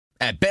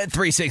At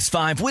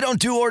Bet365, we don't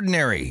do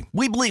ordinary.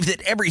 We believe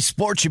that every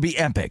sport should be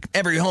epic.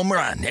 Every home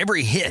run,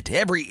 every hit,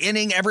 every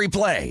inning, every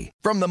play.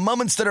 From the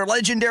moments that are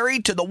legendary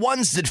to the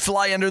ones that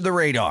fly under the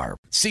radar.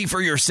 See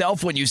for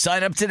yourself when you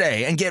sign up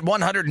today and get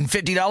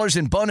 $150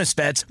 in bonus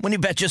bets when you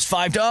bet just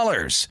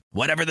 $5.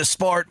 Whatever the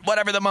sport,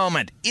 whatever the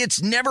moment,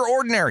 it's never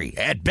ordinary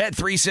at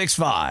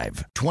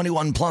Bet365.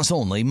 21 plus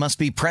only. Must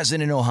be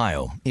present in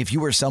Ohio. If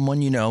you or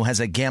someone you know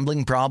has a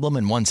gambling problem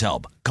and wants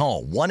help,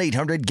 call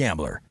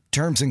 1-800-GAMBLER.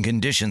 Terms and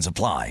conditions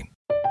apply.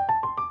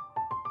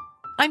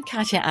 I'm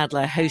Katya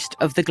Adler, host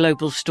of The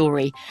Global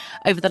Story.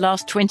 Over the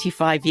last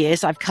 25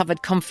 years, I've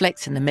covered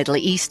conflicts in the Middle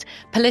East,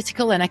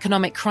 political and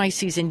economic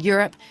crises in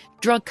Europe,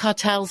 drug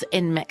cartels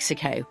in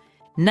Mexico.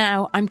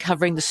 Now I'm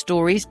covering the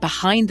stories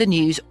behind the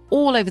news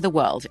all over the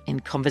world in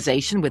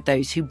conversation with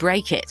those who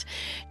break it.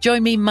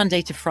 Join me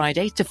Monday to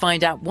Friday to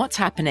find out what's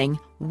happening,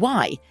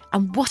 why,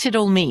 and what it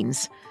all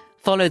means.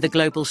 Follow The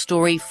Global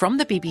Story from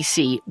the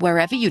BBC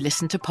wherever you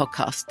listen to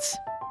podcasts.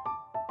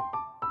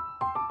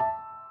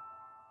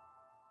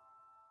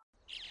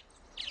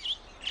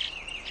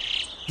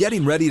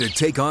 Getting ready to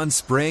take on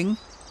spring?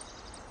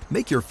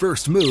 Make your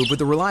first move with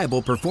the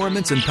reliable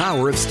performance and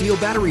power of Steel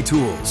battery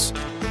tools.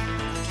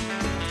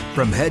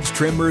 From hedge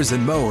trimmers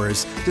and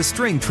mowers to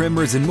string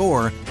trimmers and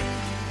more,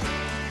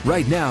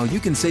 right now you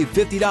can save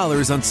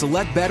 $50 on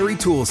select battery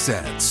tool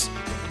sets.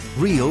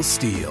 Real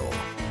Steel.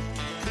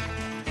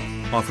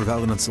 Offer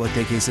valid on select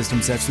AK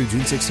system sets through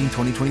June 16,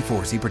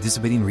 2024. See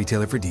participating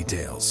retailer for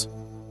details.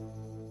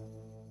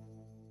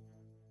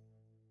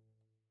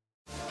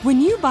 When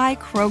you buy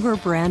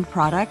Kroger brand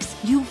products,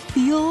 you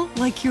feel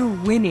like you're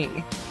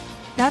winning.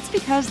 That's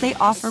because they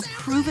offer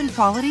proven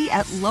quality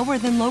at lower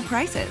than low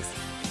prices.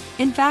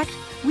 In fact,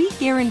 we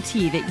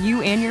guarantee that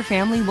you and your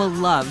family will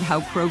love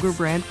how Kroger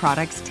brand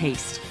products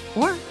taste,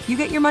 or you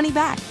get your money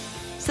back.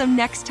 So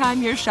next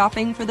time you're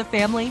shopping for the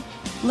family,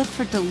 look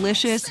for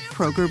delicious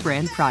Kroger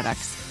brand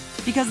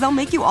products, because they'll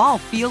make you all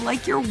feel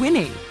like you're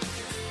winning.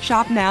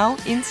 Shop now,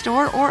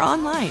 in-store, or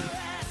online.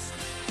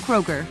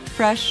 Kroger,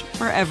 fresh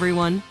for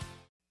everyone.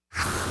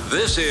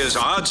 This is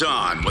Odds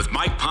On with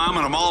Mike Palm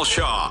and Amal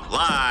Shaw,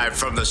 live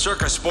from the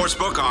Circa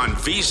Sportsbook on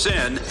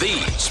VSiN, the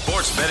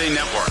sports betting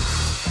network.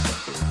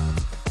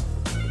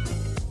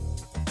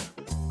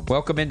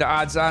 Welcome into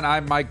Odds On.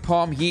 I'm Mike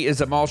Palm. He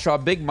is Amal Shaw.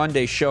 Big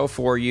Monday show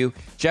for you.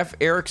 Jeff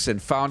Erickson,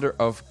 founder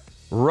of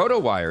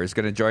RotoWire, is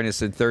going to join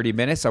us in 30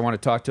 minutes. I want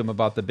to talk to him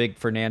about the big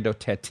Fernando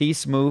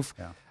Tatis move.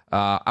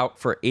 Out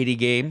for 80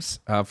 games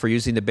for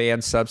using the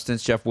banned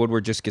substance. Jeff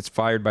Woodward just gets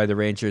fired by the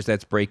Rangers.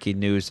 That's breaking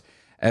news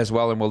as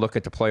well, and we'll look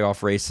at the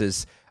playoff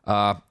races,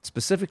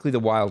 specifically the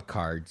wild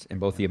cards in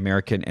both the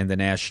American and the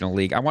National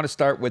League. I want to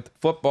start with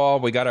football.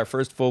 We got our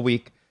first full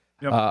week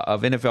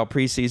of NFL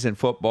preseason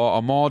football.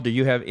 Amal, do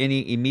you have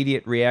any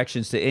immediate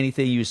reactions to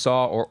anything you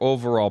saw or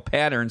overall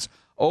patterns?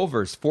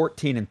 Overs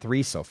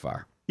 14-3 so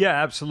far.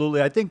 Yeah,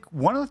 absolutely. I think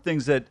one of the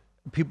things that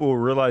people will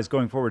realize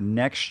going forward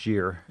next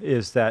year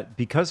is that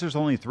because there's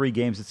only 3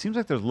 games, it seems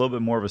like there's a little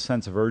bit more of a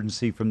sense of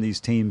urgency from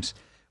these teams.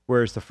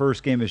 Whereas the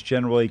first game is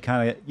generally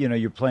kind of,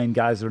 you're playing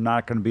guys that are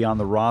not going to be on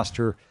the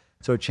roster,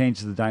 so it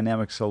changes the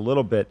dynamics a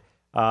little bit.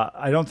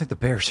 I don't think the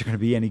Bears are going to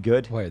be any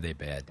good. Boy, are they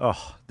bad.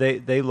 Oh,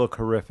 they look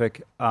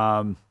horrific.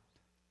 I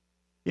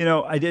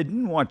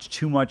didn't watch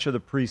too much of the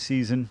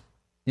preseason.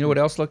 You know what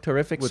else looked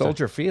horrific?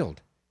 Soldier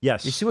Field.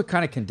 Yes. You see what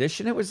kind of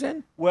condition it was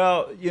in?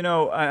 Well,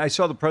 I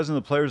saw the president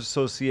of the Players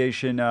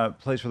Association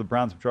plays for the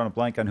Browns. I'm drawing a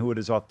blank on who it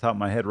is off the top of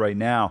my head right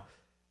now.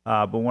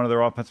 But one of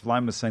their offensive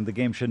linemen was saying the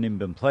game shouldn't even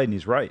been played, and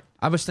he's right.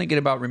 I was thinking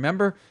about,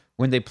 remember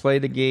when they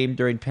played the game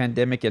during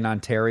pandemic in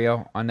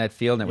Ontario on that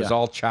field, and it was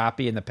all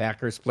choppy, and the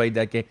Packers played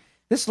that game?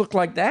 This looked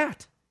like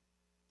that.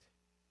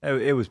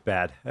 It was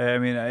bad. I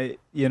mean,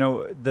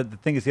 the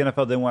thing is the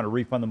NFL didn't want to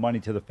refund the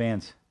money to the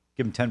fans,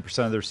 give them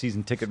 10% of their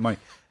season ticket money.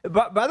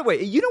 By the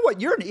way, you know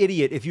what? You're an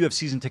idiot if you have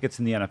season tickets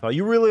in the NFL.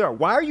 You really are.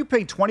 Why are you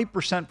paying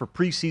 20% for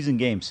preseason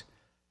games?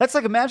 That's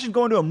like imagine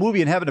going to a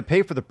movie and having to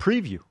pay for the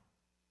preview.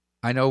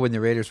 I know when the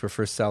Raiders were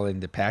first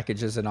selling the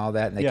packages and all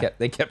that, and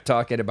they kept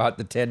talking about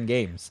the 10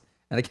 games,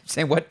 and they kept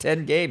saying, "What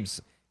 10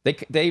 games?"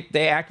 They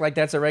act like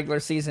that's a regular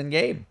season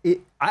game.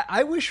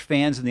 I wish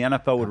fans in the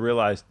NFL would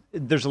realize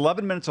there's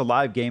 11 minutes of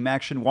live game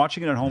action.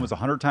 Watching it at home is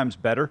 100 times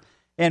better.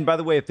 And by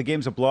the way, if the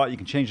game's a blowout, you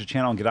can change the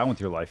channel and get on with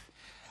your life.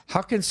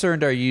 How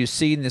concerned are you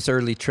seeing this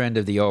early trend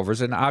of the overs?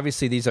 And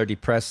obviously these are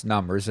depressed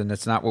numbers, and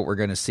that's not what we're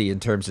going to see in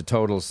terms of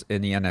totals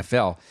in the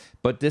NFL.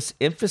 But this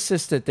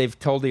emphasis that they've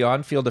told the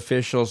on-field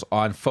officials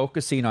on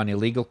focusing on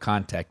illegal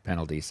contact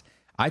penalties,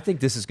 I think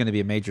this is going to be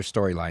a major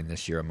storyline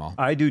this year, Amal.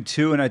 I do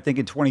too, and I think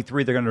in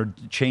 23 they're going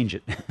to change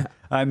it.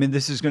 I mean,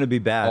 this is going to be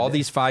bad. All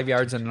these 5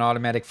 yards and an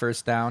automatic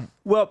first down?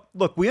 Well,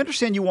 look, we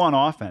understand you want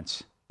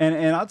offense.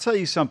 And I'll tell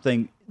you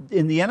something.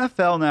 In the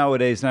NFL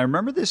nowadays, and I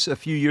remember this a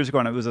few years ago,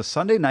 and it was a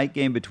Sunday night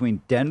game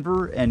between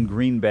Denver and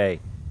Green Bay.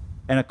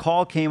 And a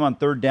call came on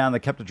third down that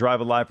kept the drive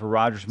alive for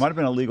Rodgers. Might have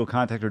been illegal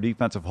contact or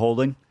defensive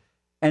holding.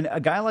 And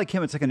a guy like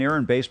him, it's like an error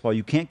in baseball.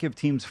 You can't give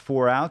teams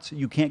 4 outs.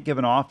 You can't give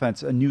an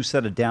offense a new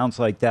set of downs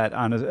like that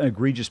on an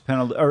egregious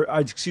penalty, or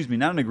excuse me,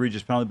 not an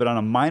egregious penalty, but on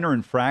a minor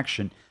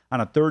infraction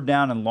on a 3rd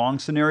down and long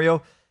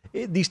scenario.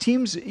 These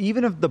teams,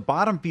 even if the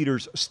bottom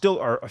feeders, still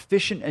are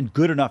efficient and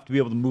good enough to be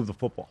able to move the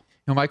football.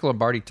 You know, Michael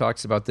Lombardi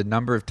talks about the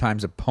number of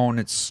times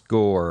opponents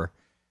score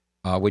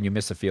when you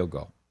miss a field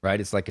goal, right?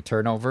 It's like a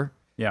turnover.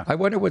 Yeah. I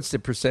wonder what's the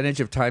percentage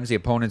of times the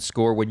opponents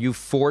score when you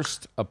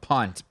forced a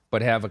punt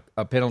but have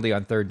a penalty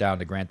on 3rd down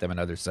to grant them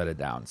another set of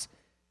downs.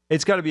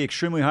 It's got to be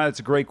extremely high. That's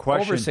a great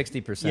question. Over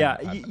 60%.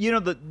 Yeah. You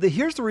know,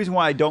 here's the reason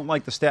why I don't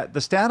like the stat.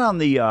 The stat on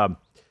the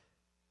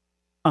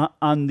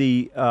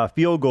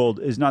field goal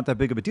is not that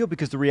big of a deal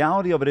because the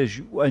reality of it is,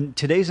 in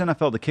today's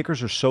NFL, the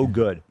kickers are so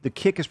good. The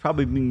kick is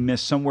probably being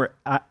missed somewhere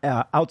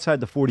outside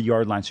the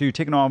 40-yard line. So you're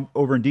taking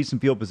over in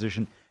decent field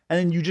position, and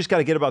then you just got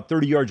to get about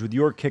 30 yards with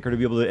your kicker to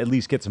be able to at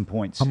least get some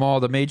points. All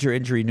the major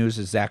injury news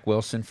is Zach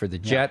Wilson for the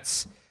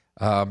Jets.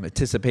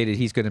 Anticipated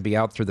he's going to be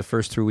out through the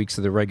first 3 weeks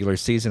of the regular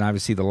season.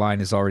 Obviously, the line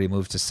has already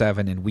moved to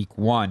 7 in week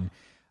 1.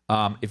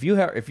 If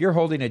you're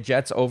holding a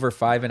Jets over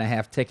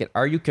 5.5 ticket,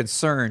 are you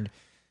concerned?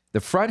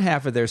 The front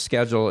half of their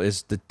schedule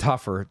is the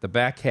tougher. The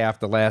back half,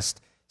 the last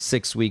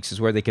 6 weeks,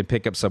 is where they can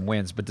pick up some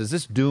wins. But does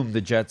this doom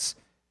the Jets'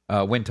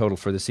 win total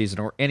for the season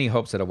or any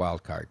hopes at a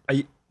wild card?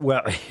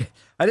 Well,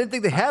 I didn't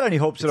think they had any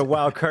hopes at a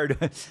wild card.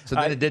 So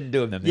then it didn't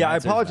do them. Yeah, I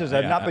apologize.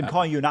 I've not been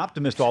calling you an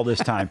optimist all this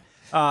time.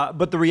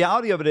 But the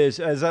reality of it is,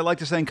 as I like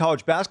to say in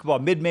college basketball,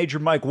 mid-major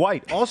Mike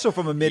White, also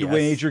from a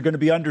mid-major, going to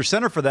be under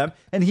center for them,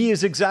 and he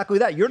is exactly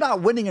that. You're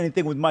not winning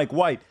anything with Mike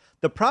White.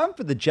 The problem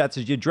for the Jets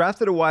is you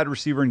drafted a wide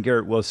receiver in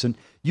Garrett Wilson.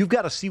 You've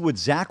got to see what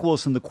Zach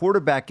Wilson, the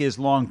quarterback, is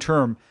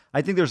long-term.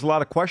 I think there's a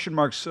lot of question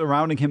marks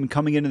surrounding him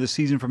coming into the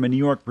season from a New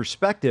York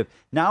perspective.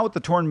 Now with the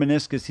torn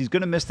meniscus, he's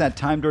going to miss that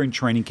time during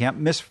training camp,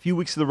 miss a few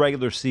weeks of the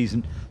regular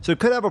season. So it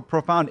could have a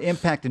profound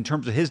impact in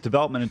terms of his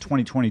development in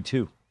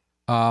 2022.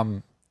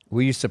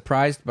 Were you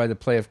surprised by the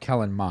play of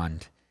Kellen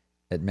Mond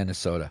at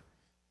Minnesota?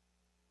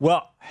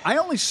 Well, I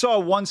only saw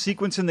one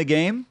sequence in the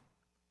game,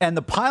 and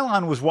the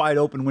pylon was wide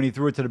open when he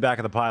threw it to the back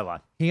of the pylon.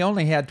 He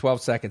only had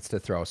 12 seconds to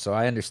throw, so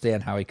I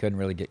understand how he couldn't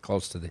really get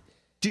close to the...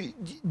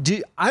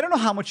 I don't know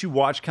how much you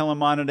watch Kellen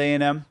Mond at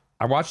A&M.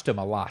 I watched him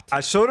a lot.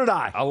 So did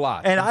I. A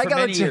lot. And for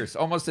many years,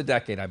 almost a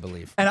decade, I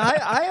believe. And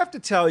I have to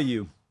tell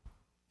you,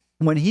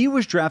 when he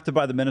was drafted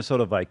by the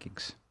Minnesota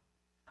Vikings,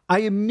 I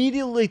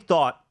immediately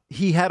thought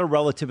he had a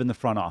relative in the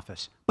front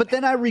office. But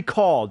then I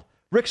recalled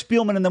Rick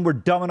Spielman and them were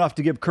dumb enough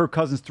to give Kirk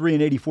Cousins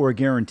 $3.84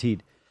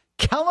 guaranteed.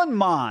 Kellen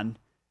Mond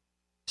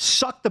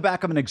sucked the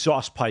back of an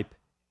exhaust pipe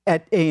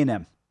at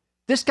A&M.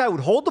 This guy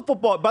would hold the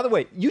football. By the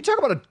way, you talk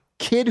about a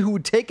kid who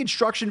would take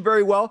instruction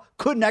very well,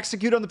 couldn't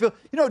execute on the field.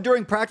 You know,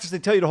 during practice, they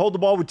tell you to hold the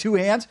ball with 2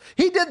 hands.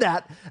 He did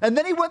that. And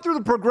then he went through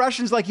the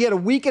progressions like he had a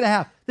week and a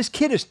half. This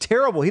kid is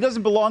terrible. He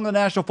doesn't belong in the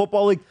National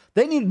Football League.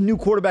 They need a new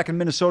quarterback in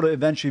Minnesota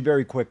eventually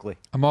very quickly.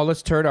 Amal,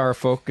 let's turn our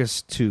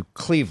focus to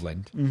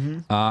Cleveland.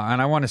 And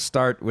I want to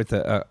start with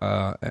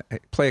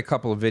play a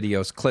couple of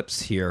videos,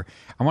 clips here.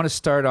 I want to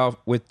start off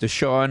with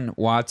Deshaun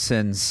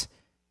Watson's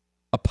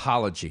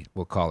apology,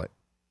 we'll call it.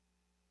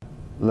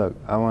 Look,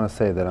 I want to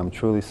say that I'm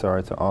truly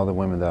sorry to all the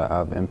women that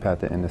I've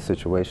impacted in this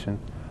situation.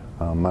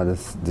 My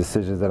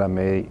decisions that I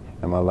made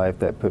in my life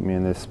that put me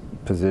in this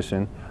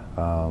position,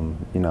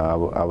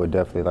 I would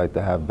definitely like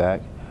to have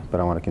back,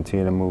 but I want to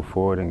continue to move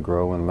forward and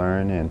grow and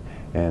learn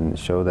and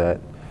show that,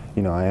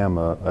 I am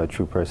a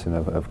true person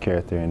of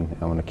character, and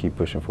I want to keep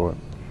pushing forward.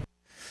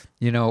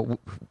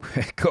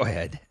 Go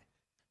ahead.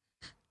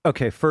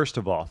 Okay, first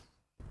of all,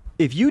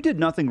 if you did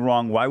nothing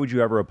wrong, why would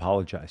you ever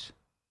apologize?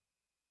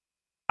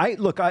 I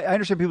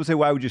understand people say,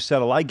 why would you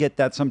settle? I get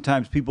that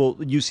sometimes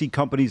you see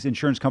companies,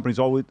 insurance companies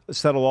always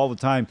settle all the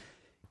time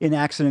in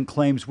accident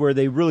claims where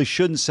they really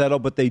shouldn't settle,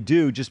 but they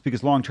do just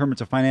because long-term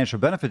it's a financial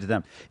benefit to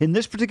them. In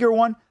this particular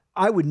one,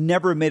 I would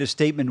never have made a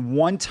statement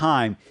one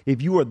time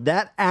if you were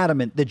that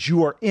adamant that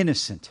you are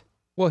innocent.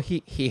 Well,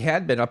 he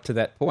had been up to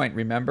that point,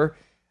 remember?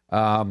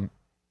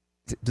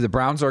 The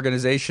Browns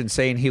organization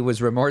saying he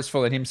was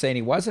remorseful and him saying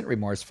he wasn't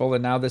remorseful,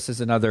 and now this is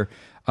another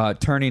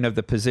turning of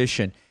the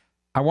position.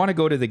 I want to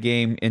go to the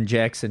game in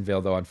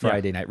Jacksonville, though, on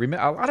Friday night.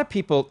 Remember, a lot of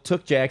people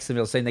took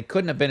Jacksonville saying they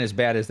couldn't have been as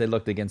bad as they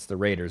looked against the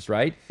Raiders,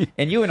 right?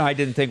 And you and I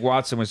didn't think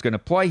Watson was going to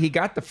play. He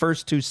got the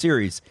first 2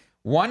 series,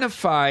 1 of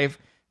 5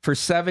 for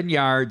 7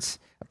 yards,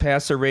 a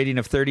passer rating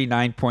of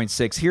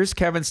 39.6. Here's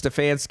Kevin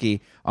Stefanski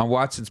on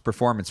Watson's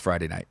performance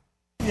Friday night.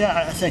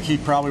 Yeah, I think he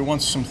probably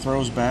wants some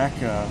throws back.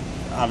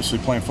 Obviously,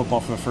 playing football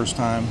for the first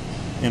time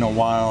in a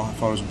while, I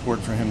thought it was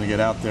important for him to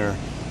get out there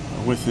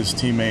with his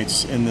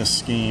teammates in this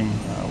scheme,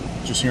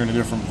 just hearing a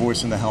different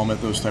voice in the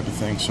helmet, those type of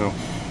things. So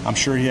I'm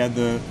sure he had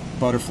the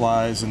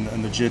butterflies and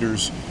the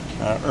jitters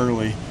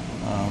early,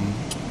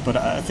 but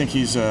I think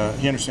he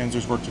understands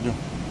there's work to do.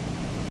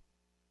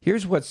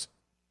 Here's what's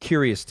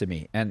curious to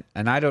me, and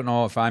I don't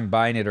know if I'm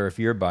buying it or if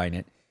you're buying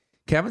it.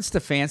 Kevin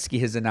Stefanski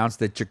has announced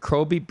that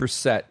Jacoby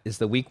Brissett is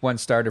the Week 1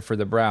 starter for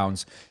the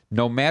Browns,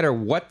 no matter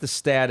what the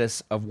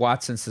status of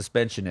Watson's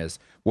suspension is,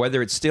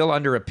 whether it's still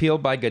under appeal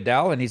by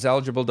Goodell and he's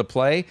eligible to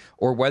play,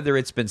 or whether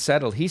it's been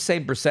settled. He's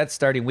saying Brissett's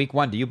starting Week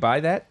 1. Do you buy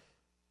that?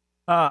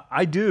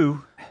 I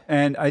do,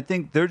 and I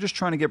think they're just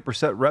trying to get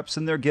Brissett reps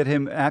in there, get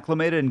him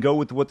acclimated, and go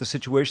with what the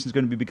situation is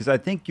going to be, because I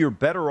think you're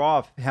better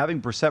off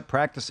having Brissett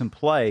practice and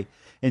play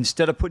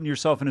instead of putting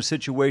yourself in a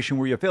situation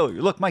where you fail.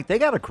 Look, Mike, they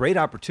got a great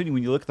opportunity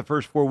when you look at the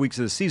first 4 weeks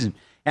of the season.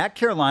 At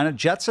Carolina,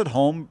 Jets at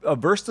home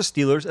versus the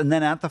Steelers, and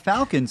then at the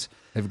Falcons.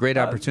 They have a great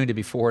opportunity to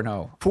be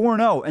 4-0.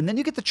 4-0. And then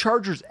you get the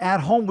Chargers at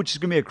home, which is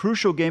going to be a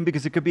crucial game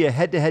because it could be a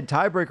head-to-head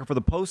tiebreaker for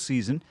the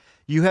postseason.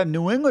 You have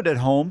New England at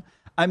home.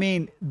 I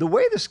mean, the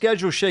way the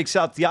schedule shakes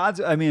out, the odds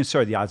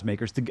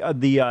makers, the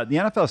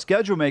NFL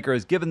schedule maker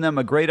has given them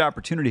a great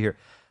opportunity here.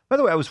 By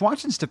the way, I was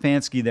watching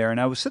Stefanski there, and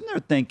I was sitting there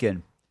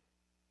thinking,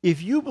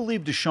 if you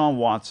believe Deshaun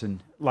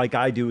Watson, like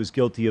I do, is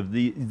guilty of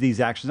these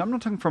actions, I'm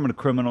not talking from a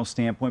criminal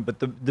standpoint, but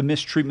the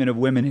mistreatment of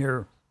women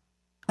here,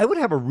 I would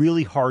have a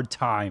really hard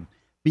time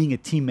being a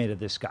teammate of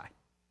this guy.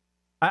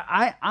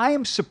 I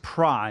am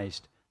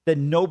surprised that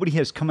nobody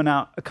has come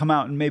out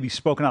and maybe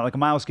spoken out, like a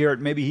Myles Garrett.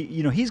 Maybe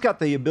he's got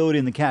the ability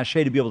and the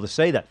cachet to be able to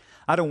say that.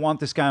 I don't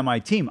want this guy on my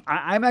team.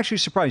 I'm actually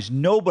surprised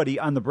nobody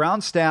on the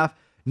Browns staff,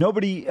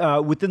 nobody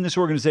within this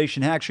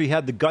organization actually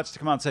had the guts to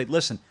come out and say,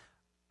 listen,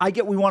 I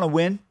get we want to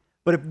win,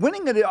 but if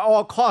winning at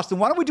all costs, then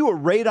why don't we do a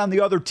raid on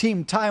the other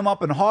team, tie them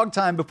up in hog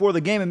time before the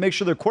game and make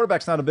sure their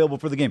quarterback's not available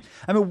for the game?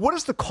 I mean, what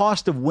is the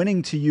cost of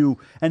winning to you,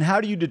 and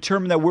how do you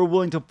determine that we're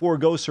willing to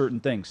forego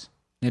certain things?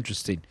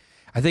 Interesting.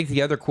 I think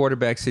the other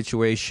quarterback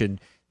situation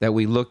that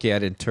we look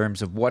at in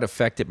terms of what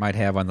effect it might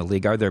have on the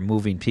league, are there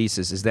moving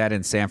pieces, is that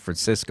in San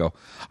Francisco.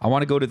 I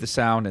want to go to the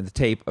sound and the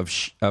tape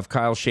of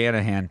Kyle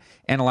Shanahan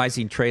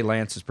analyzing Trey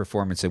Lance's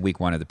performance in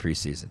Week 1 of the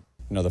preseason.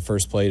 The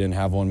first play didn't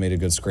have one, made a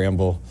good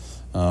scramble.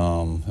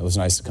 It was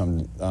nice to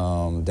come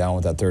down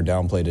with that third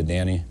down play to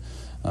Danny.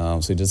 So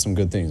he did some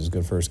good things. It was a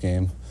good first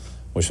game.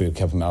 Wish we had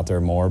kept him out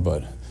there more,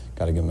 but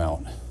got to get him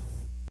out.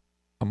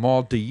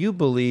 Amal, do you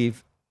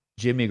believe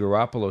Jimmy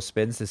Garoppolo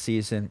spends the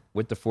season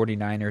with the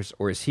 49ers,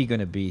 or is he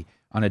going to be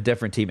on a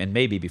different team and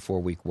maybe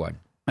before Week 1?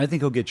 I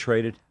think he'll get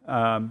traded.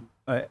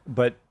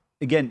 But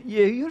again,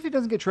 even if he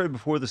doesn't get traded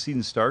before the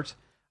season starts,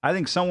 I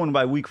think someone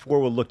by Week 4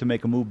 will look to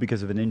make a move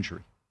because of an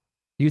injury.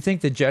 Do you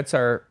think the Jets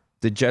are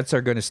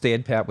going to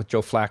stand pat with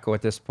Joe Flacco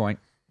at this point?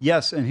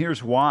 Yes, and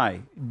here's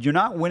why. You're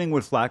not winning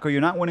with Flacco.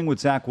 You're not winning with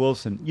Zach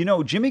Wilson.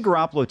 Jimmy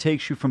Garoppolo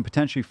takes you from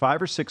potentially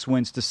 5 or 6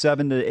 wins to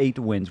 7 to 8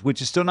 wins,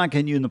 which is still not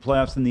getting you in the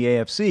playoffs in the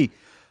AFC.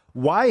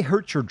 Why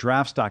hurt your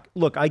draft stock?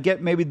 Look, I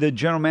get maybe the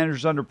general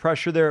manager's under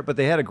pressure there, but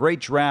they had a great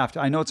draft.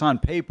 I know it's on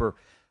paper.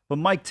 But,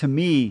 Mike, to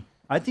me,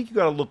 I think you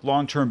got to look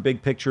long-term,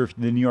 big picture for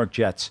the New York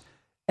Jets.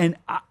 And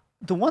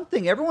the one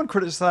thing, everyone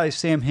criticized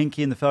Sam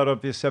Hinkie and the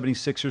Philadelphia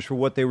 76ers for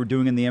what they were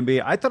doing in the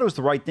NBA. I thought it was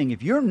the right thing.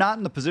 If you're not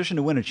in the position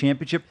to win a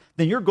championship,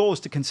 then your goal is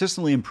to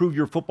consistently improve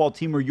your football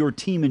team or your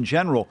team in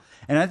general.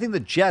 And I think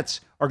the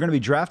Jets are going to be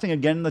drafting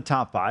again in the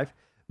top 5.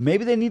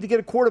 Maybe they need to get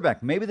a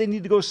quarterback. Maybe they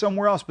need to go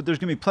somewhere else, but there's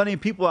going to be plenty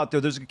of people out there.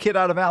 There's a kid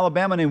out of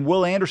Alabama named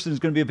Will Anderson who's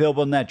going to be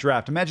available in that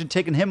draft. Imagine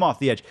taking him off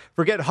the edge.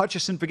 Forget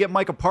Hutchinson, forget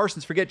Micah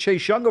Parsons, forget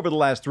Chase Young over the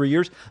last 3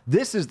 years.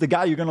 This is the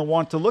guy you're going to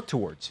want to look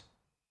towards.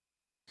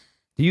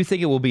 Do you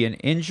think it will be an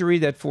injury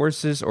that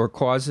forces or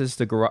causes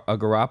a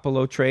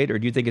Garoppolo trade, or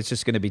do you think it's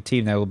just going to be a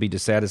team that will be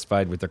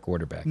dissatisfied with their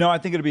quarterback? No, I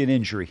think it'll be an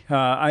injury.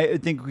 I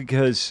think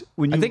because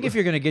I think if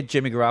you're going to get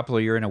Jimmy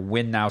Garoppolo, you're in a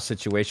win-now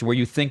situation where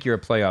you think you're a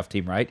playoff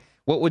team, right?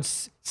 What would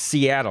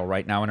Seattle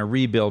right now in a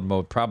rebuild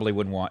mode probably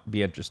wouldn't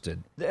be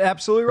interested?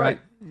 Absolutely right.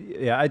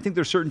 Yeah, I think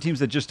there's certain teams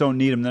that just don't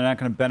need them. They're not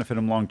going to benefit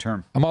them long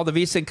term. Amal, the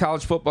VSiN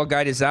College Football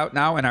Guide is out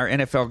now, and our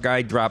NFL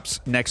Guide drops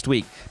next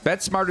week.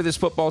 Bet smarter this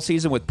football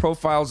season with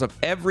profiles of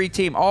every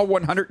team, all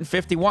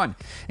 151,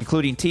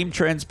 including team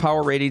trends,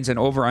 power ratings, and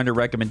over-under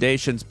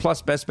recommendations,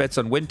 plus best bets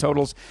on win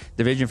totals,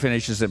 division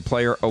finishes, and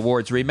player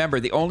awards. Remember,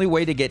 the only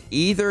way to get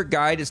either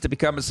guide is to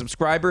become a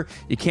subscriber.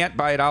 You can't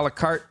buy it a la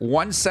carte.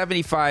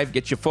 $175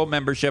 gets you full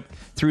membership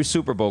through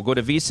Super Bowl. Go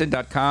to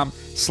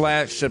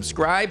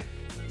vsin.com/subscribe.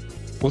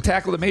 We'll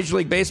tackle the Major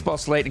League Baseball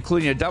slate,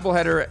 including a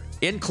doubleheader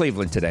in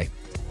Cleveland today.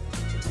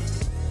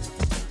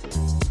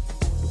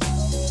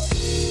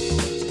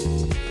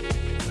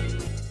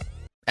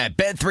 At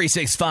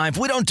Bet365,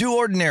 we don't do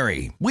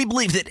ordinary. We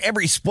believe that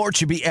every sport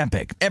should be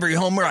epic. Every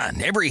home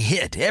run, every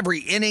hit,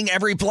 every inning,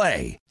 every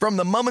play. From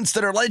the moments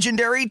that are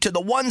legendary to the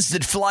ones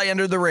that fly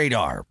under the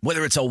radar.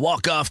 Whether it's a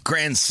walk-off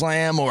grand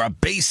slam or a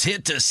base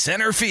hit to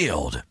center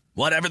field.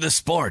 Whatever the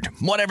sport,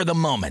 whatever the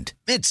moment,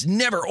 it's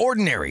never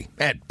ordinary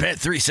at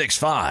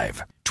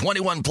Bet365.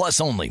 21 plus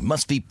only.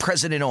 Must be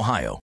present in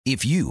Ohio.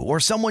 If you or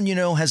someone you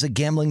know has a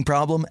gambling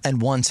problem and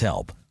wants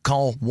help,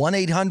 call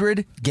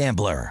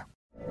 1-800-GAMBLER.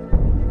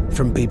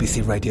 From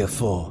BBC Radio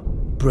 4,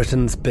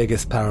 Britain's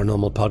biggest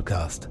paranormal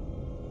podcast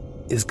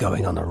is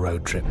going on a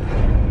road trip.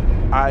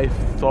 I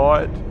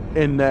thought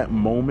in that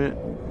moment,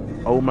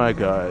 oh my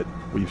God,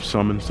 we've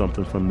summoned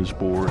something from this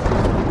board.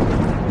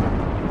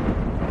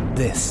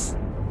 This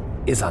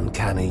is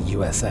Uncanny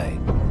USA.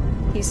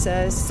 He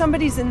says,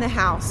 somebody's in the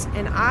house,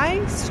 and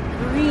I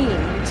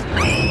screamed.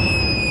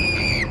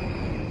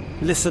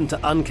 Listen to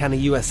Uncanny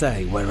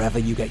USA wherever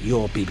you get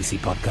your BBC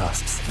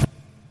podcasts,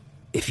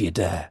 if you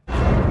dare.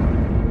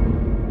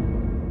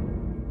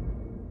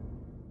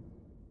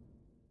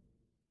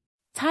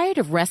 Tired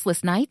of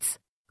restless nights?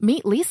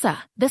 Meet Leesa,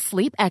 the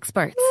sleep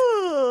experts.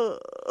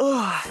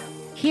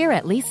 Here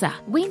at Leesa,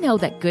 we know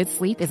that good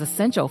sleep is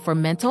essential for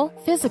mental,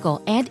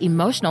 physical, and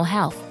emotional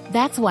health.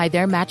 That's why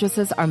their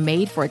mattresses are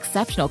made for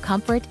exceptional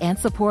comfort and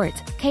support,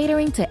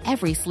 catering to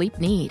every sleep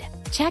need.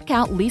 Check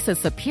out Leesa's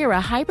Sapira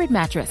Hybrid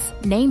Mattress,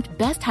 named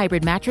Best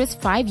Hybrid Mattress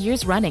 5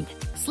 years running.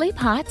 Sleep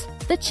hot?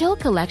 The Chill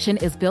Collection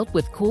is built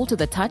with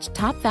cool-to-the-touch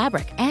top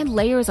fabric and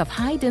layers of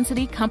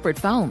high-density comfort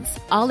foams,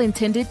 all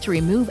intended to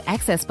remove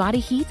excess body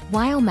heat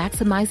while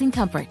maximizing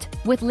comfort.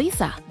 With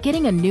Leesa,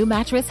 getting a new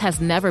mattress has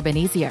never been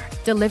easier.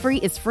 Delivery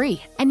is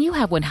free, and you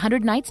have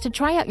 100 nights to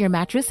try out your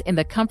mattress in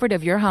the comfort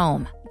of your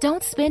home.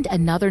 Don't spend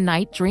another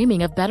night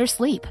dreaming of better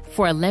sleep.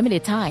 For a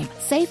limited time,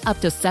 save up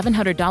to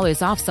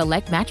 $700 off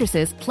select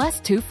mattresses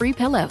plus 2 free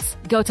pillows.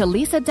 Go to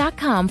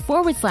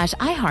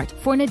leesa.com/iHeart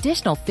for an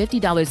additional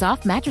 $50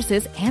 off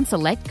mattresses and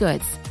select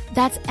goods.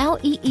 That's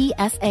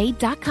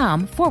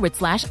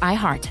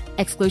LEESA.com/iHeart.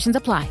 Exclusions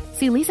apply.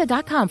 See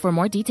leesa.com for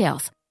more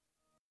details.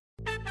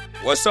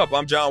 What's up?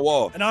 I'm John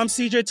Wall. And I'm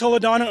CJ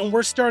Toledano, and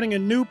we're starting a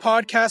new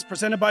podcast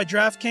presented by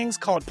DraftKings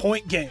called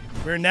Point Game.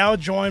 We're now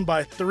joined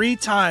by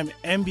 3-time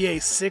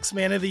NBA Sixth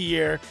Man of the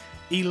Year,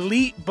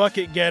 elite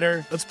bucket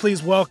getter. Let's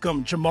please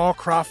welcome Jamal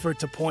Crawford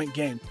to Point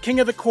Game. King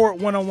of the Court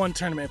one-on-one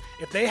tournament.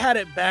 If they had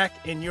it back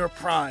in your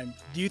prime,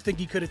 do you think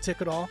you could have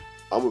took it all?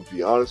 I'm going to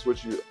be honest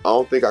with you. I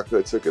don't think I could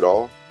have took it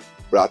all,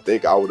 but I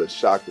think I would have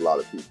shocked a lot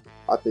of people.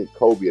 I think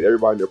Kobe and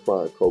everybody in their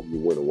prime, Kobe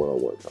would win a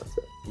one-on-one contest.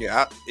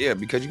 Yeah,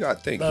 because you got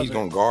to think, he's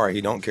going to guard.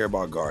 He don't care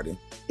about guarding.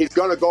 He's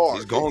going to guard.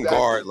 He's going to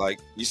guard. Like,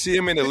 you see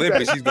him in the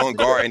Olympics, he's going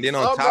to guard. And then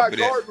on top of that. I'm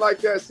not guarding like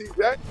that,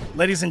 CJ.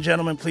 Ladies and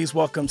gentlemen, please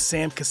welcome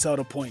Sam Cassell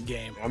to Point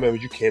Game. I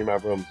remember you came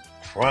out from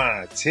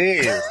prime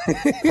 10.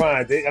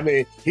 I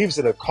mean, he was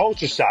in a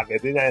culture shock. And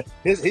then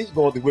he's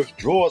going through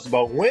withdrawals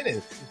about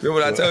winning.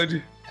 Remember what I told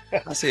you?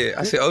 I said,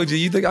 OG,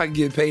 you think I can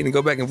get paid and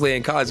go back and play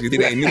in college because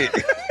it ain't it?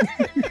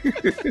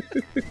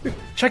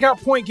 Check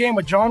out Point Game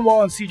with John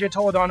Wall and CJ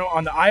Toledano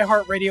on the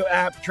iHeartRadio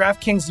app,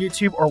 DraftKings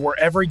YouTube, or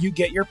wherever you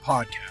get your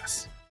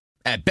podcasts.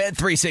 At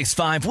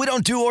Bet365, we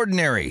don't do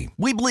ordinary.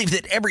 We believe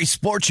that every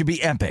sport should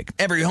be epic.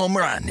 Every home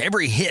run,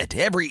 every hit,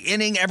 every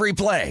inning, every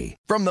play.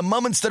 From the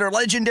moments that are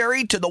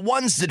legendary to the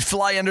ones that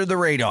fly under the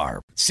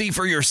radar. See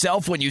for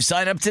yourself when you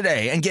sign up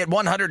today and get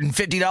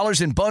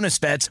 $150 in bonus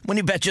bets when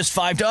you bet just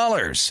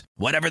 $5.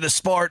 Whatever the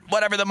sport,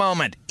 whatever the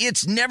moment,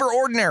 it's never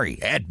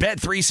ordinary at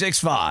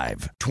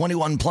Bet365.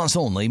 21 plus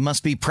only.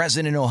 Must be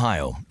present in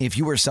Ohio. If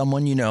you or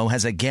someone you know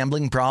has a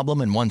gambling problem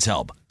and wants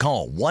help,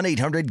 call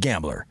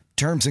 1-800-GAMBLER.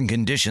 Terms and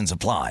conditions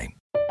apply.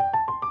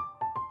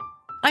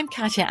 I'm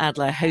Katya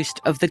Adler, host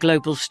of The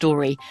Global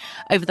Story.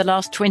 Over the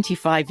last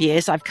 25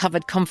 years, I've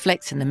covered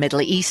conflicts in the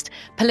Middle East,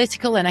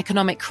 political and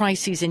economic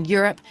crises in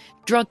Europe,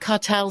 drug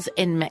cartels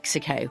in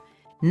Mexico.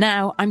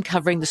 Now I'm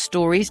covering the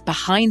stories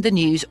behind the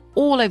news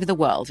all over the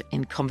world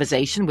in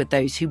conversation with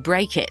those who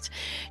break it.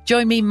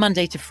 Join me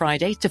Monday to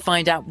Friday to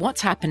find out what's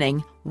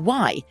happening,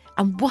 why,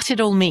 and what it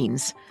all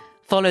means.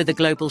 Follow The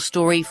Global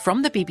Story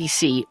from the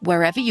BBC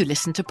wherever you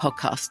listen to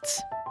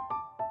podcasts.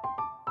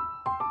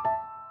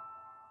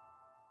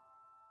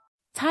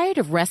 Tired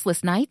of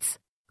restless nights?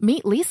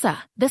 Meet Leesa,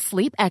 the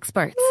sleep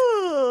experts.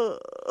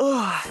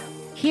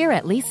 Here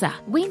at Leesa,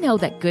 we know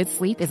that good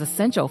sleep is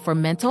essential for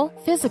mental,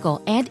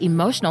 physical, and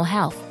emotional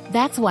health.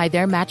 That's why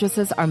their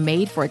mattresses are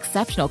made for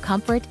exceptional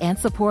comfort and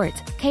support,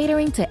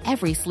 catering to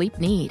every sleep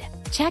need.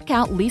 Check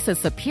out Leesa's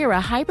Sapira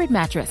Hybrid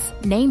Mattress,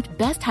 named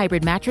Best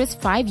Hybrid Mattress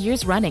 5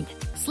 years running.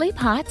 Sleep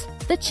hot?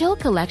 The Chill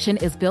Collection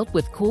is built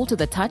with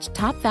cool-to-the-touch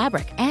top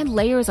fabric and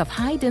layers of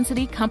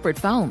high-density comfort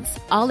foams,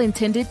 all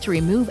intended to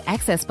remove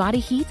excess body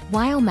heat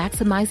while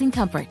maximizing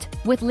comfort.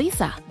 With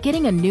Leesa,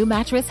 getting a new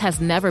mattress has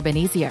never been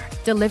easier.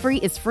 Delivery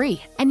is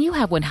free, and you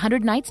have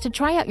 100 nights to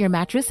try out your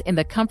mattress in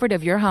the comfort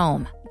of your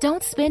home.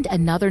 Don't spend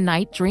another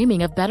night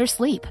dreaming of better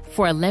sleep.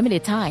 For a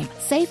limited time,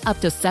 save up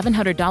to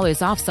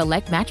 $700 off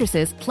select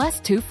mattresses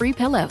plus 2 free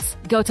pillows.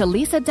 Go to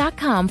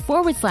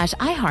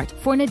leesa.com/iHeart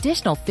for an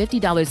additional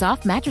 $50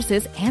 off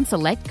mattresses and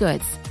select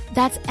goods.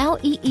 That's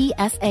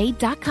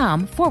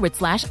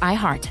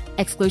LEESA.com/iHeart.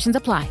 Exclusions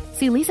apply.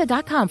 See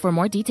leesa.com for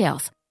more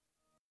details.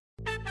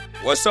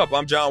 What's up?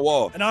 I'm John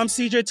Wall. And I'm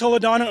CJ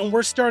Toledano, and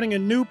we're starting a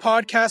new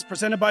podcast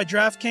presented by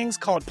DraftKings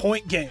called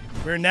Point Game.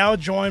 We're now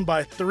joined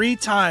by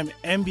 3-time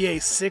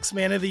NBA Sixth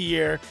Man of the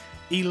Year,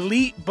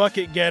 elite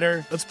bucket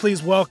getter. Let's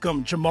please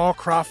welcome Jamal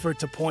Crawford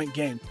to Point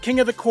Game. King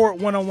of the Court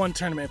one-on-one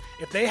tournament.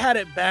 If they had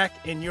it back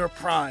in your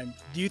prime,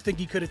 do you think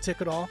you could have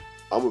took it all?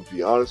 I'm going to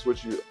be honest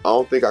with you. I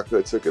don't think I could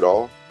have took it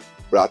all,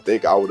 but I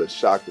think I would have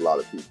shocked a lot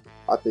of people.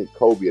 I think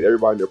Kobe and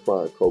everybody in their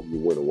prime, Kobe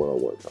would win a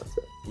one-on-one contest.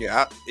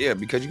 Yeah,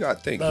 because you got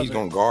to think, he's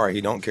going to guard.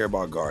 He don't care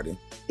about guarding.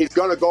 He's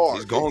gonna guard.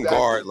 He's going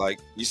guard. Like,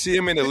 you see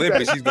him in the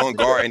Olympics, he's going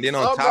guard, and then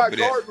on top of that,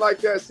 guarding like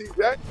that,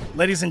 CJ.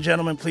 Ladies and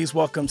gentlemen, please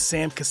welcome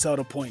Sam Cassell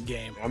to Point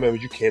Game. I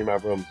remember you came to my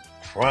room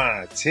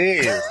crying,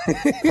 tears,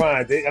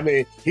 crying. I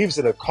mean, he was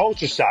in a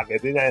culture shock. And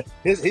then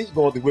he's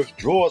going through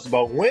withdrawals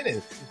about winning.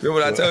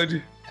 Remember what I told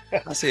you?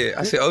 I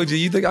said, OG,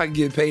 you think I can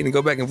get paid and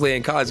go back and play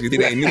in college because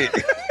it ain't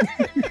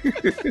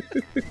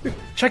it?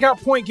 Check out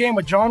Point Game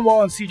with John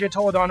Wall and CJ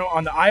Toledano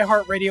on the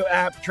iHeartRadio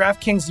app,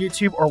 DraftKings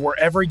YouTube, or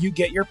wherever you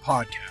get your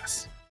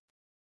podcasts.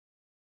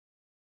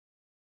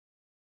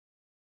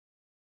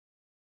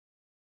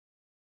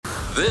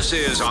 This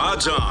is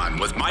Odds On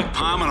with Mike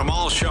Palm and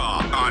Amal Shaw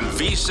on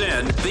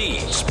VSiN, the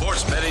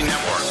Sports Betting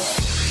Network.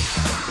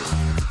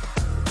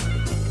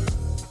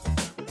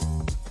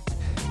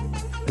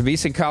 The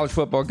VSiN College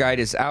Football Guide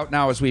is out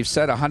now, as we've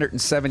said,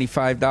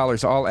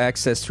 $175, all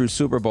access through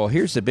Super Bowl.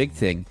 Here's the big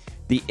thing.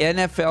 The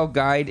NFL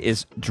Guide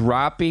is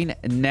dropping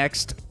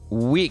next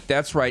week.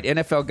 That's right.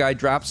 NFL Guide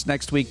drops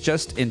next week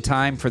just in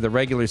time for the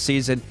regular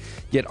season.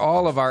 Get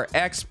all of our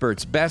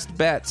experts' best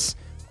bets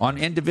on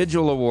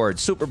individual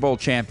awards, Super Bowl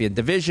champion,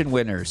 division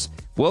winners.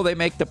 Will they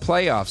make the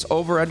playoffs?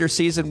 Over-under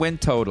season win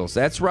totals.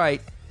 That's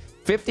right.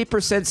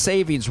 50%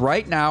 savings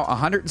right now,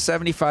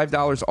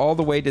 $175 all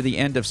the way to the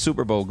end of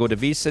Super Bowl. Go to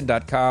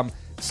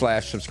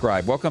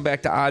vsin.com/subscribe. Welcome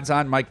back to Odds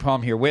On. Mike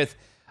Palm here with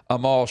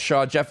Amal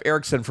Shaw. Jeff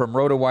Erickson from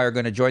RotoWire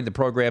going to join the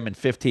program in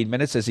 15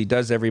 minutes, as he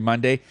does every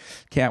Monday.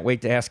 Can't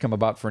wait to ask him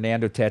about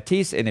Fernando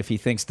Tatis and if he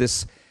thinks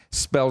this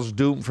spells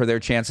doom for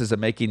their chances of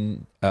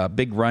making a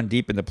big run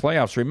deep in the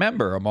playoffs.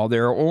 Remember, Amal,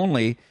 there are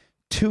only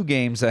 2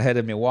 games ahead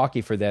of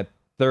Milwaukee for that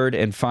third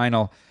and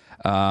final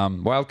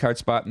wild card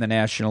spot in the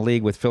National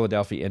League, with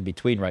Philadelphia in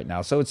between right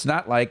now. So it's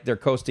not like they're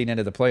coasting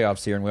into the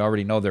playoffs here, and we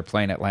already know they're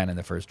playing Atlanta in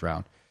the first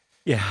round.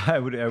 Yeah, I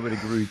would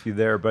agree with you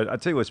there. But I'll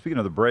tell you what, speaking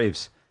of the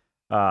Braves,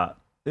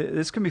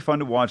 this can be fun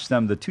to watch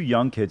them. The 2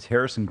 young kids,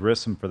 Harris and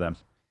Grissom, for them.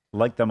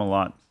 Like them a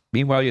lot.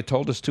 Meanwhile, you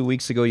told us 2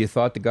 weeks ago you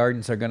thought the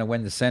Guardians are going to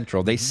win the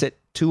Central. They sit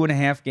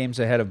 2.5 games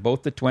ahead of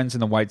both the Twins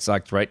and the White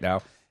Sox right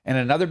now. And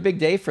another big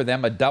day for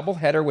them, a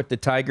doubleheader with the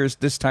Tigers,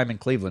 this time in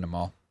Cleveland,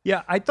 Amal.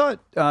 Yeah, I thought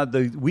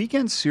the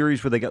weekend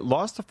series where they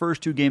lost the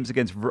first 2 games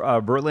against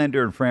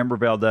Verlander and Framber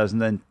Valdez,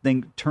 and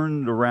then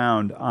turned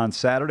around on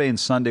Saturday and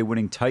Sunday,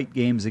 winning tight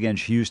games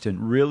against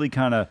Houston, really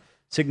kind of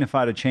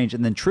signified a change.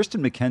 And then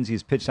Tristan McKenzie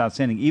has pitched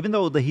outstanding, even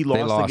though he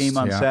lost the game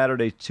on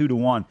Saturday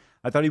 2-1.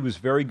 I thought he was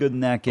very good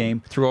in that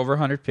game. Threw over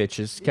 100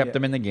 pitches, kept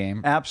them in the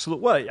game.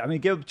 Absolutely. Well, I mean,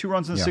 gave up 2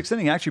 runs in the 6th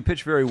inning. Actually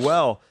pitched very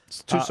well.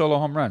 It's 2 solo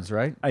home runs,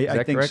 right?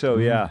 I think so,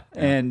 yeah.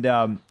 And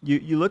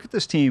you look at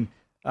this team,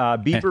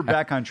 Bieber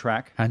back on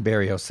track. On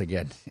Barrios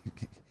again.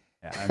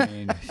 Yeah, I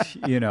mean,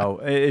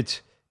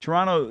 it's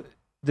Toronto.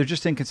 They're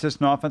just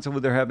inconsistent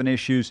offensively. They're having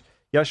issues.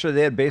 Yesterday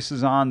they had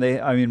bases on.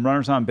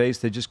 Runners on base.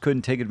 They just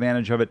couldn't take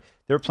advantage of it.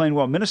 They're playing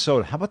well.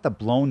 Minnesota. How about the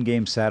blown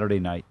game Saturday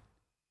night?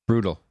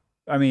 Brutal.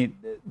 I mean,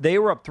 they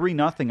were up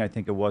 3-0, I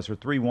think it was, or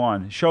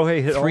 3-1.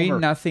 Shohei hit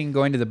 3-0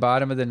 going to the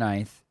bottom of the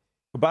 9th.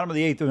 The bottom of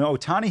the 8th. No,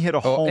 Ohtani hit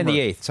a homer. In the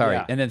 8th, sorry.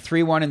 Yeah. And then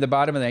 3-1 in the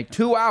bottom of the 9th.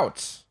 2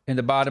 outs in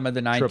the bottom of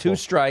the 9th. Triple. 2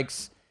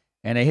 strikes,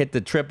 and they hit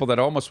the triple that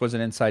almost was an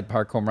inside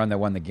park home run that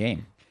won the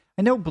game.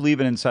 I don't believe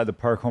in inside the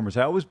park homers.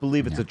 I always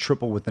believe it's a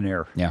triple with an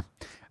error. Yeah.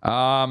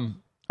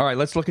 All right,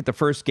 let's look at the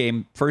first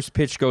game. First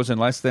pitch goes in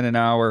less than an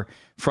hour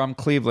from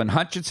Cleveland.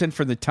 Hutchinson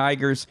for the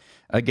Tigers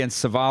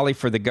against Savali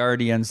for the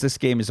Guardians. This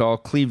game is all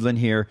Cleveland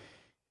here.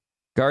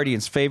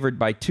 Guardians favored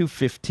by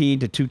 215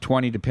 to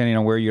 220, depending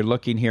on where you're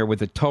looking here,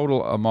 with a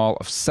total Amal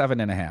of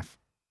 7.5.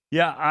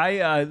 Yeah,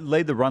 I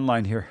laid the run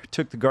line here.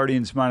 Took the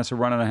Guardians minus a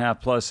 1.5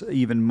 plus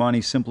even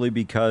money, simply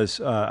because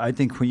I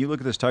think when you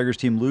look at this Tigers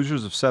team,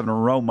 losers of 7 in a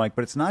row, Mike,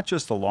 but it's not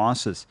just the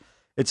losses.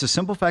 It's a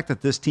simple fact that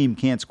this team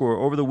can't score.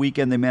 Over the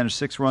weekend, they managed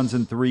 6 runs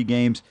in 3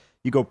 games.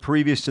 You go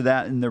previous to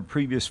that, in their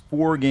previous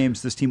 4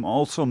 games, this team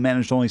also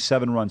managed only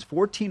 7 runs.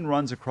 14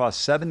 runs across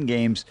 7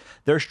 games.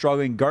 They're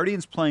struggling.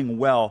 Guardians playing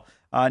well.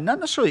 Not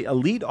necessarily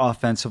elite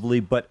offensively,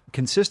 but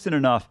consistent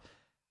enough.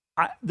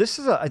 This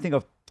is, I think,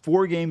 a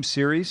 4-game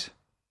series.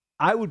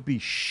 I would be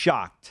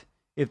shocked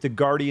if the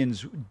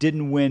Guardians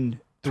didn't win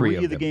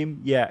 3 of the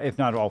game. Yeah, if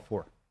not all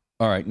 4.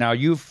 All right. Now,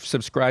 you've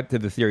subscribed to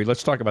the theory.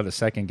 Let's talk about the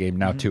second game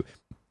now, too.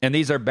 And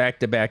these are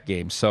back-to-back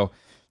games. So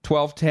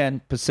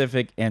 12:10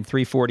 Pacific and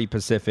 3:40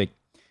 Pacific.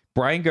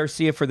 Brian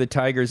Garcia for the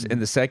Tigers in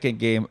the second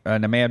game,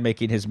 and a man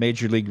making his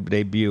Major League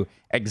debut,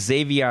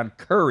 Xzavion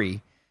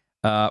Curry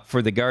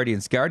for the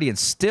Guardians. Guardians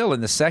still in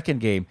the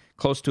second game,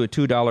 close to a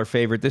 $2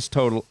 favorite. This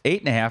total,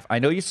 8.5. I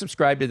know you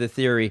subscribe to the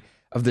theory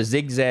of the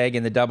zigzag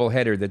and the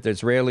doubleheader, that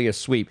there's rarely a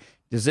sweep.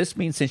 Does this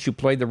mean, since you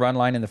played the run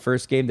line in the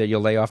first game, that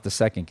you'll lay off the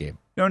second game?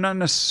 No, not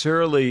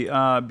necessarily,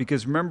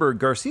 because remember,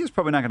 Garcia's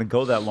probably not going to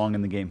go that long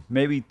in the game.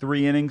 Maybe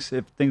 3 innings.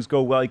 If things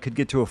go well, he could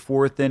get to a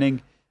 4th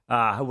inning.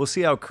 We'll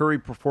see how Curry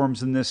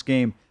performs in this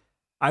game.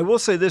 I will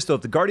say this, though.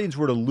 If the Guardians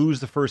were to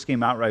lose the first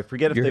game outright,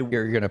 forget if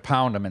you're going to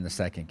pound them in the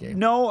second game.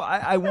 No,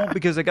 I won't,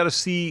 because I got to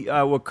see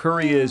what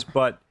Curry is.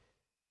 But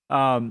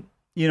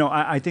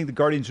I think the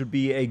Guardians would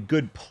be a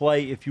good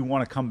play if you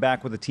want to come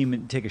back with a team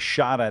and take a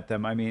shot at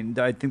them. I mean,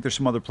 I think there's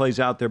some other plays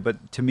out there,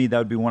 but to me, that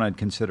would be one I'd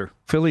consider.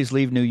 Phillies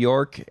leave New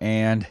York,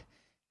 and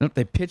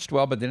they pitched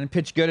well, but they didn't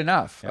pitch good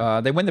enough. Yeah.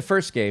 They win the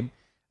first game,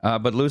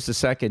 but lose the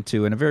second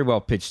two in a very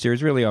well-pitched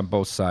series, really on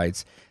both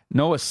sides.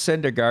 Noah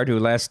Syndergaard, who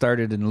last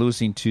started in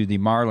losing to the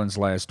Marlins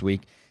last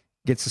week,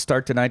 gets to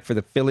start tonight for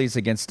the Phillies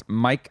against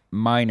Mike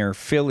Minor.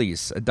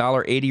 Phillies,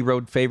 $1.80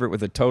 road favorite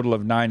with a total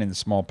of 9 in the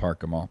small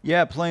park, Amal.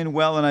 Yeah, playing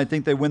well, and I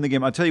think they win the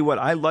game. I'll tell you what,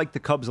 I like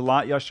the Cubs a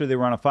lot. Yesterday they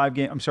were on a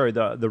 5-game. I'm sorry,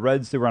 the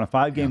Reds, they were on a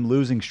 5-game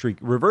losing streak.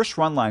 Reverse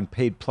run line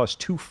paid plus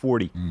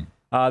 240.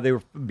 They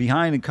were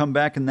behind and come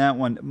back in that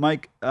one.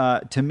 Mike,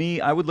 to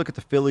me, I would look at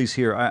the Phillies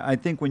here. I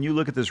think when you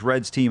look at this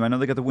Reds team, I know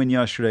they got the win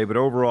yesterday, but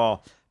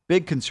overall,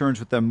 big concerns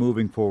with them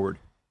moving forward.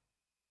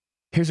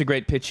 Here's a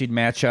great pitching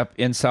matchup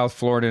in South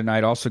Florida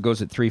tonight. Also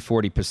goes at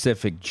 3:40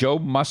 Pacific. Joe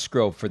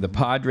Musgrove for the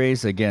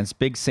Padres against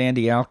Big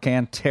Sandy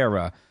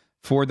Alcantara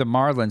for the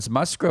Marlins.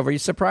 Musgrove, are you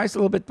surprised a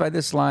little bit by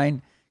this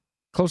line?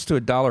 Close to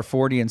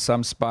 $1.40 in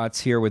some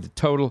spots here with a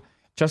total,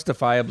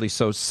 justifiably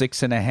so,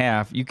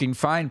 6.5. You can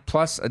find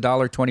plus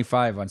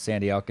 $1.25 on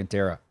Sandy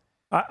Alcantara.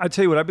 I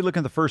tell you what, I'd be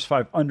looking at the first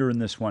 5 under in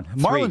this one.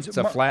 Marlins, it's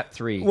a flat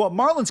 3. Well,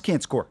 Marlins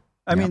can't score.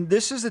 I mean,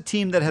 this is a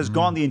team that has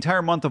gone the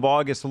entire month of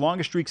August, the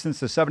longest streak since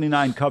the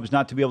 79 Cubs,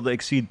 not to be able to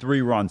exceed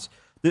 3 runs.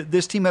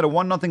 This team had a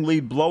 1-0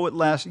 lead, blow it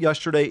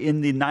yesterday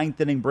in the 9th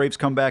inning. Braves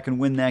come back and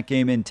win that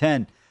game in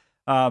 10.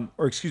 Might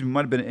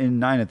have been in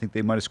 9. I think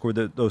they might have scored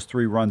those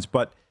 3 runs.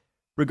 But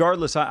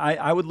regardless,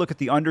 I would look at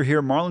the under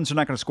here. Marlins are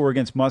not going to score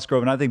against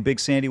Musgrove, and I think Big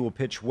Sandy will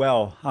pitch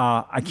well.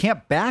 I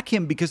can't back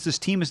him because this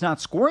team is not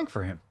scoring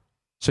for him.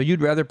 So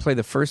you'd rather play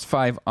the first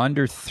 5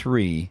 under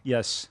 3?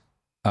 Yes.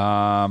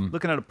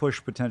 Looking at a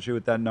push potentially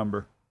with that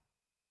number.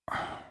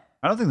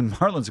 I don't think the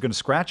Marlins are going to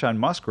scratch on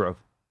Musgrove.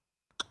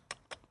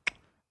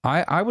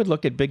 I would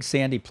look at Big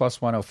Sandy plus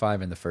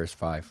 105 in the first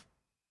 5.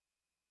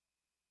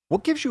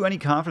 What gives you any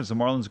confidence the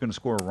Marlins are going to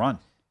score a run?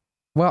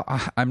 Well,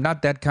 I'm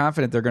not that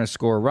confident they're going to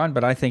score a run,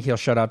 but I think he'll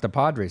shut out the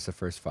Padres the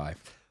first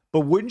 5.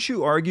 But wouldn't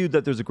you argue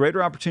that there's a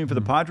greater opportunity for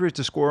the Padres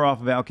to score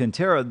off of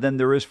Alcantara than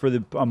there is for the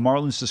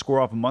Marlins to score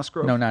off of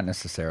Musgrove? No, not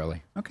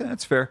necessarily. Okay,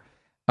 that's fair.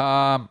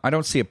 I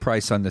don't see a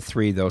price on the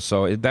 3, though,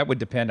 so that would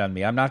depend on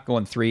me. I'm not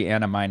going 3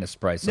 and a minus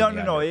price.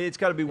 No. It's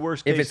got to be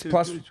worst case. If it's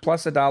plus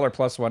 $1,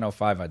 plus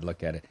 105, I'd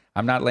look at it.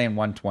 I'm not laying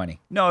 120.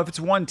 No, if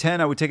it's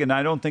 110, I would take it. And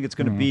I don't think it's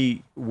going to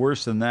be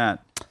worse than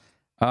that.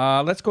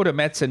 Let's go to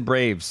Mets and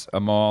Braves,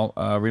 Amal.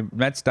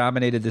 Mets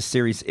dominated this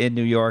series in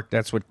New York.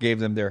 That's what gave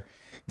them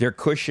their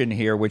cushion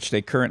here, which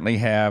they currently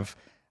have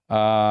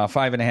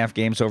 5.5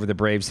 games over the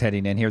Braves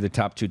heading in. Here are the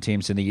top 2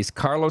 teams in the East.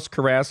 Carlos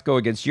Carrasco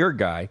against your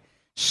guy,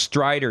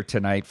 Strider,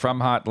 tonight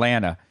from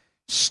Atlanta.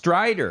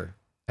 Strider,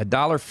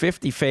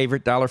 $1.50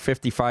 favorite,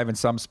 $1.55 in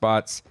some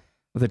spots,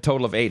 with a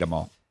total of 8,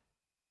 Amal.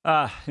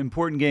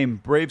 Important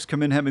game. Braves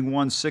come in having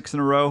won 6 in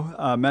a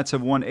row. Mets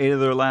have won 8 of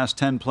their last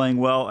 10, playing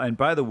well. And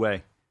by the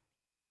way,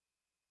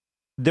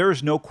 there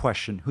is no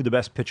question who the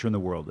best pitcher in the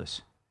world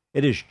is.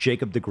 It is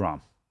Jacob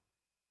deGrom.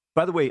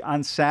 By the way,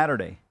 on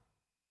Saturday,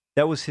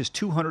 that was his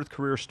 200th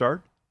career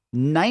start.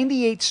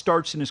 98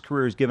 starts in his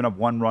career has given up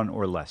 1 run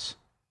or less.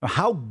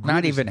 How good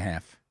Not even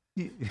half.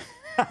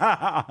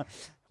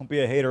 Don't be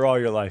a hater all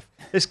your life.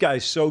 This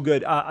guy's so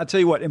good. I'll tell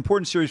you what,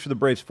 important series for the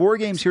Braves. 4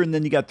 games here, and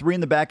then you got 3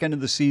 in the back end of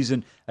the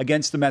season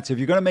against the Mets. If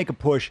you're going to make a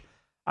push,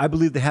 I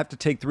believe they have to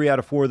take 3 out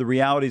of 4. The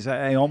reality is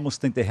I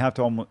almost think they have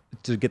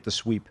to get the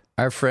sweep.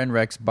 Our friend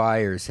Rex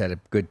Byers had a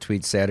good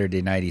tweet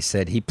Saturday night. He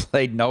said he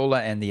played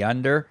Nola and the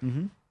under,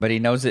 but he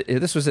knows it.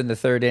 This was in the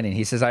 3rd inning.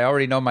 He says, I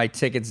already know my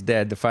ticket's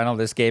dead. The final of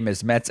this game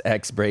is Mets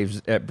X,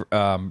 Braves,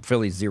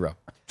 Phillies 0.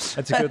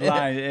 That's a good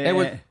line. It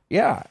was,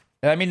 yeah.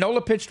 I mean,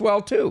 Nola pitched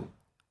well, too.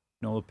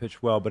 Nola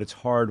pitched well, but it's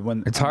hard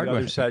when it's on hard the other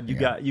when, side you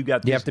yeah. got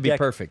you have to be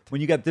perfect. When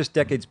you got this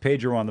decade's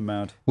Pedro on the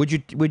mound. Would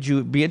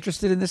you be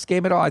interested in this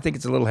game at all? I think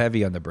it's a little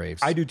heavy on the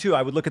Braves. I do too.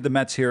 I would look at the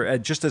Mets here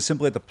just as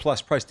simply at the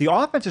plus price. The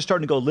offense is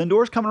starting to go.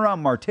 Lindor's coming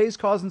around. Marte's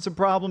causing some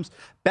problems.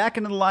 Back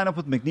into the lineup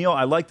with McNeil.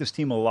 I like this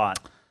team a lot.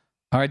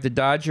 All right, the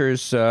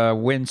Dodgers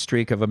win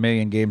streak of 1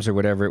 million games or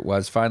whatever it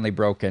was finally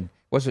broken.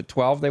 Was it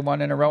 12 they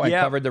won in a row and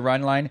covered the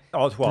run line?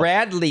 All 12.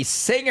 Bradley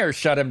Singer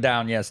shut him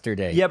down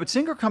yesterday. Yeah, but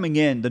Singer coming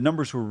in, the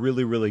numbers were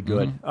really, really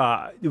good.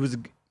 It was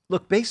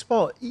look,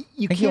 baseball. I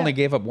think he only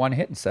gave up 1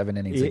 hit in 7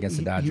 innings against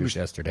the Dodgers he was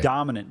yesterday.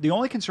 Dominant. The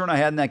only concern I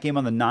had in that game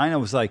on the 9, I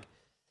was like,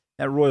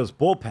 that Royals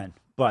bullpen,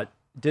 but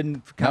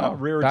didn't kind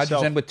of rear itself.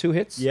 Dodgers end with 2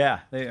 hits. Yeah,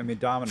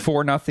 dominant.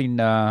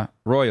 4-0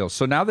 Royals.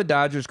 So now the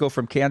Dodgers go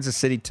from Kansas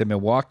City to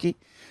Milwaukee,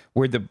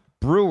 where the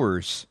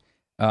Brewers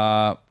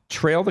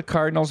trail the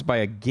Cardinals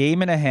by 1.5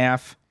 games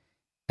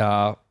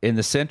in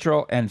the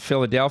Central, and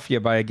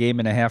Philadelphia by 1.5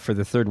 games for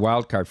the 3rd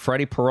wild card.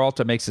 Freddie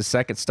Peralta makes his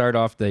 2nd start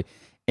off the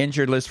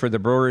injured list for the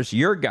Brewers.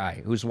 Your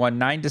guy, who's won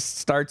 9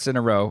 starts in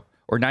a row,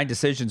 or 9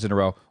 decisions in a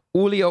row,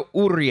 Julio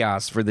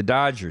Urias for the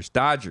Dodgers.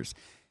 Dodgers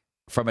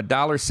from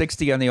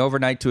 $1.60 on the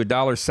overnight to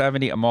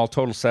 $1.70. I'm all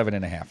total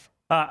 7.5.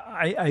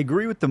 I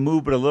agree with the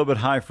move, but a little bit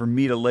high for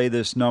me to lay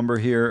this number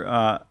here.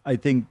 I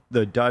think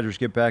the Dodgers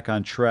get back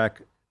on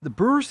track. The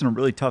Brewers in a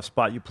really tough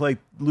spot. You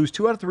lose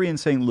 2 out of 3 in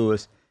St.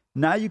 Louis.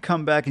 Now you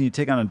come back and you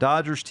take on a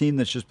Dodgers team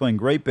that's just playing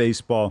great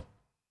baseball.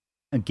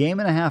 A game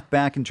and a half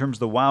back in terms of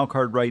the wild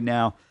card right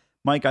now.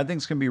 Mike, I think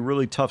it's going to be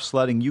really tough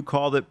sledding. You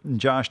called it, and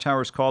Josh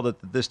Towers called it,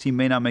 that this team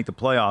may not make the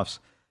playoffs.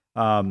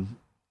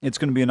 It's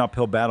going to be an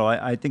uphill battle.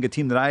 I think a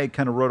team that I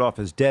kind of wrote off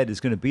as dead is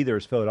going to be there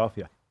is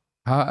Philadelphia.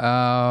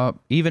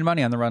 Even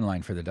money on the run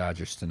line for the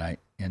Dodgers tonight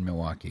in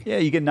Milwaukee. Yeah,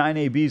 you get 9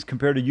 ABs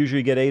compared to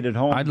usually get 8 at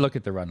home. I'd look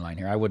at the run line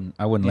here. I wouldn't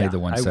lay the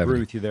 170. I agree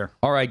with you there.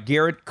 All right,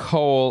 Garrett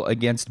Cole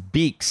against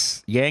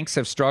Beeks. Yanks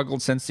have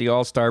struggled since the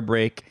All-Star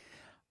break.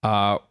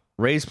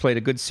 Rays played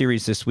a good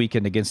series this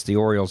weekend against the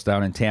Orioles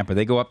down in Tampa.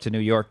 They go up to New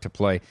York to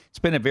play. It's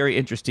been a very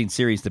interesting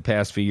series the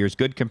past few years.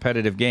 Good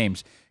competitive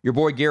games. Your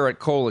boy Garrett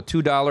Cole, a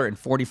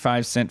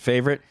 $2.45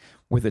 favorite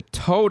with a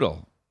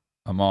total,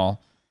 Amal,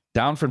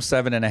 down from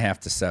 7.5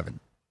 to 7.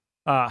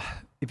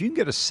 If you can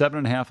get a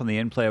 7.5 on the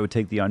in play, I would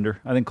take the under.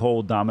 I think Cole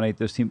will dominate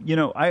this team. You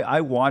know, I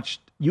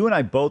watched, you and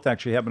I both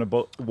actually happened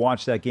to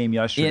watch that game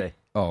yesterday.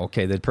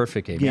 Okay, the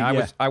perfect game.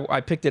 Yeah,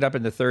 I picked it up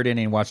in the third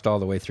inning and watched all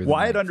the way through. Well,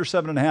 I had under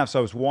 7.5, so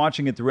I was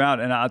watching it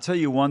throughout. And I'll tell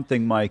you one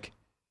thing, Mike.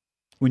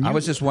 I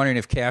was just wondering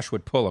if Cash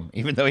would pull him,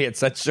 even though he had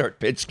such short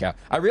pitch count.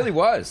 I really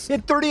was. He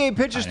had 38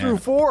 pitches through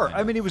 4.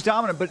 I mean, he was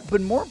dominant.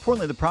 But more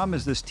importantly, the problem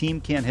is this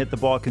team can't hit the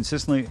ball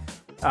consistently.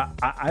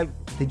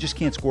 They just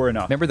can't score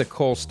enough. Remember the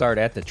Cole start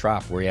at the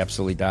Trop where he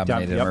absolutely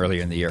dominated him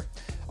earlier in the year.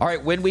 All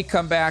right, when we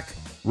come back,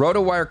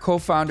 RotoWire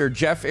co-founder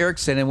Jeff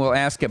Erickson, and we'll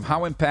ask him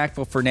how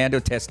impactful Fernando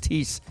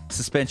Tatis'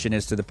 suspension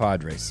is to the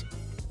Padres.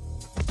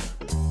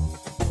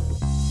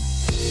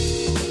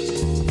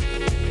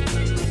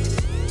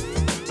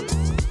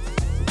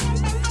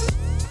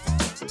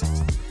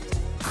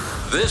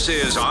 This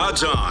is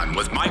Odds On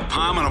with Mike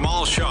Palm and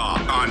Amal Shaw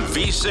on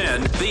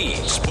VSiN, the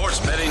Sports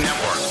Betting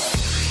Network.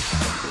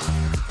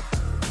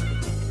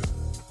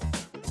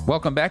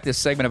 Welcome back. This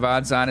segment of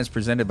Odds On is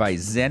presented by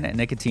Zen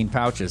Nicotine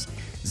Pouches.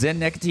 Zen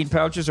Nicotine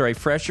Pouches are a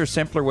fresher,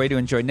 simpler way to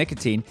enjoy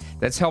nicotine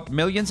that's helped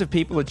millions of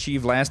people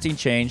achieve lasting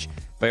change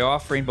by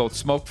offering both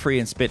smoke-free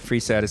and spit-free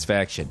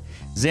satisfaction.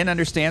 Zen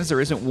understands there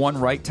isn't one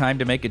right time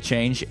to make a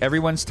change.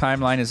 Everyone's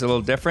timeline is a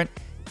little different.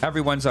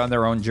 Everyone's on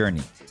their own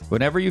journey.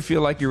 Whenever you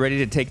feel like you're ready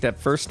to take that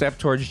first step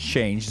towards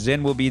change,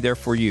 Zen will be there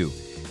for you.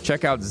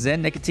 Check out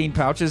Zen Nicotine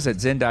Pouches at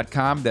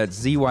zen.com. That's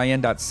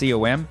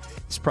ZYN.com.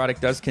 This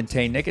product does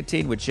contain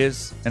nicotine, which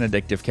is an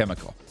addictive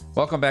chemical.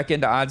 Welcome back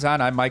into Odds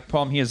On. I'm Mike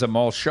Palm. He is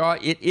Amal Shaw.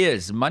 It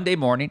is Monday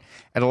morning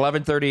at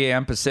 11:30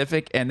 a.m.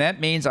 Pacific, and that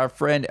means our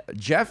friend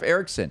Jeff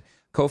Erickson,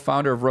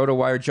 co-founder of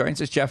RotoWire,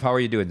 joins us. Jeff, how are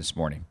you doing this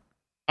morning?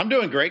 I'm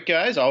doing great,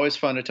 guys. Always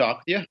fun to talk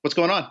with you. What's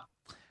going on?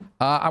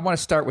 I want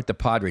to start with the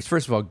Padres.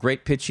 First of all,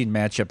 great pitching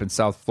matchup in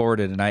South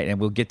Florida tonight, and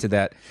we'll get to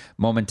that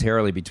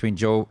momentarily between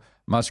Joe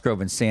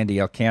Musgrove and Sandy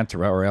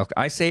Alcantara.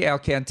 I say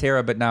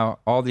Alcantara, but now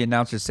all the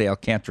announcers say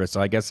Alcantara, so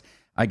I guess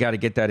I got to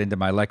get that into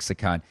my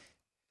lexicon.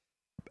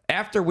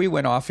 After we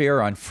went off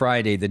air on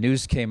Friday, the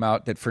news came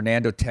out that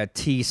Fernando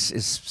Tatis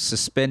is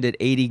suspended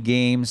 80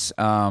 games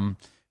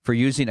for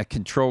using a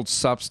controlled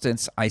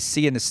substance. I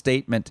see in a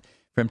statement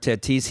from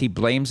Tatis, he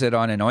blames it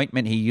on an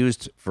ointment he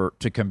used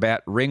to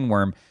combat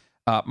ringworm.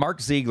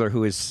 Mark Ziegler,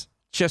 who is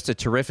just a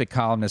terrific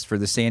columnist for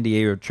the San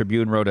Diego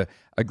Tribune, wrote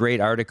a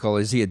great article.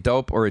 Is he a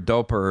dope or a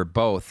doper or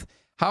both?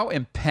 How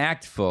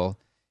impactful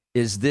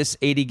is this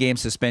 80-game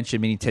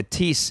suspension, meaning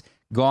Tatis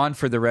gone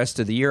for the rest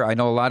of the year? I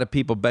know a lot of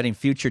people betting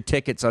future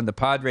tickets on the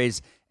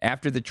Padres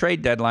after the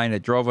trade deadline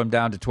that drove them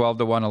down to 12-1,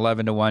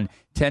 11-1,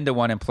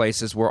 10-1 in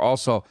places. We're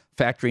also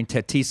factoring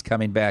Tatis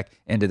coming back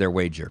into their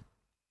wager.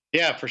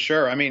 Yeah, for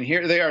sure. I mean,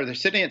 here they are. They're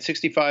sitting at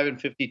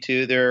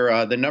 65-52.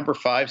 They're the number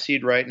 5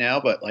 seed right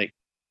now, but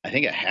I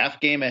think a half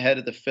game ahead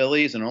of the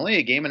Phillies and only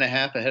a game and a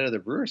half ahead of the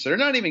Brewers. So they're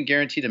not even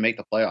guaranteed to make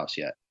the playoffs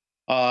yet.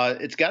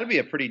 It's got to be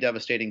a pretty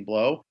devastating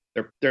blow.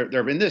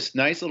 They're in this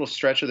nice little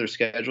stretch of their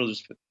schedule.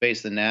 Just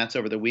faced the Nats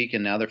over the week,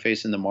 and now they're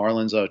facing the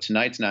Marlins. Oh,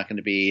 tonight's not going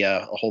to be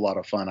a whole lot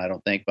of fun, I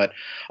don't think. But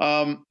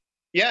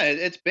yeah,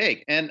 it's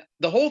big. And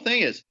the whole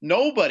thing is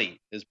nobody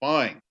is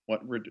buying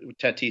what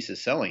Tatis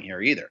is selling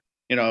here either.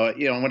 You know,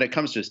 when it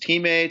comes to his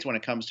teammates, when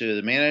it comes to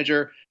the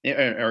manager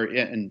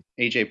and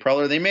AJ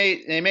Preller, they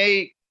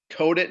may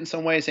code it in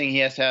some way, saying he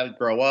has to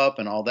grow up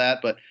and all that.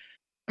 But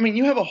I mean,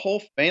 you have a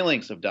whole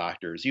phalanx of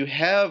doctors. You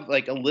have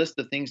like a list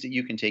of things that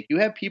you can take. You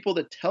have people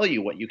that tell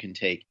you what you can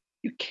take.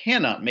 You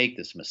cannot make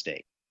this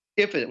mistake,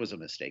 if it was a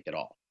mistake at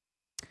all.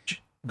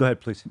 Go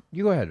ahead, please.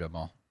 You go ahead,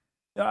 Amal.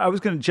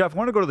 Jeff, I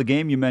want to go to the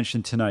game you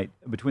mentioned tonight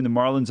between the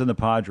Marlins and the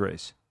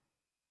Padres.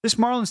 This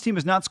Marlins team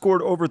has not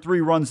scored over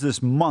 3 runs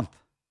this month.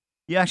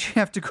 You actually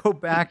have to go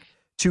back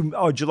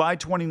to July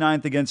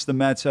 29th against the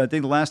Mets. I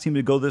think the last team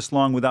to go this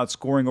long without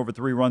scoring over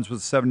 3 runs was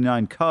the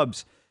 79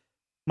 Cubs.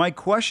 My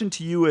question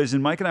to you is,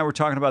 and Mike and I were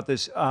talking about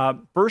this,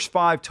 first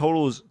 5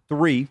 total is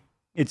 3.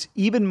 It's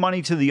even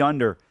money to the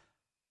under.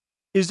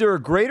 Is there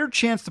a greater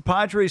chance the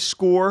Padres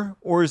score,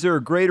 or is there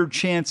a greater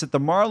chance that the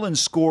Marlins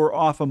score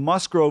off of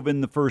Musgrove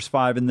in the first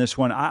 5 in this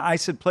one? I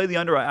said play the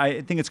under.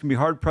 I think it's going to be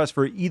hard-pressed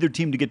for either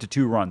team to get to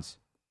 2 runs.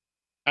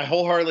 I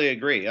wholeheartedly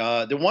agree.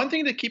 The one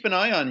thing to keep an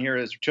eye on here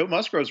is Joe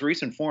Musgrove's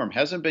recent form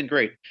hasn't been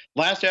great.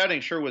 Last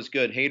outing sure was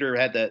good. Hader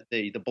had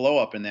the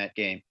blow-up in that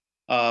game.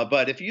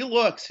 But if you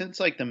look,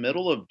 since like the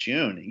middle of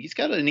June, he's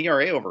got an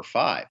ERA over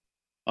 5.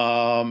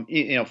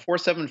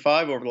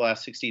 4.75 over the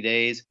last 60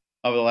 days.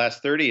 Over the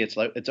last 30,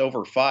 it's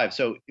over 5.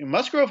 So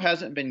Musgrove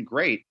hasn't been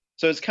great.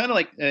 So it's kind of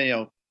like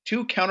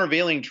two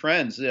countervailing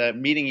trends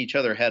meeting each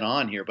other head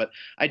on here. But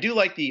I do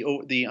like the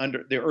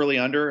early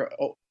under,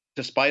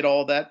 despite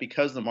all of that,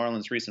 because the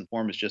Marlins' recent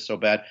form is just so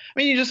bad. I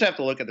mean, you just have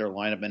to look at their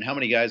lineup and how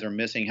many guys are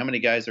missing, how many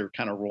guys are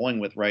kind of rolling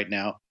with right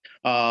now.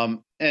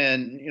 And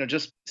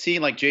just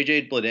seeing like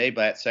JJ Bleday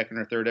bat second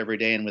or third every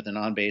day and with an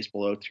on base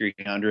below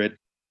 300.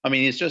 I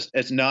mean,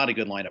 it's not a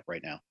good lineup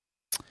right now.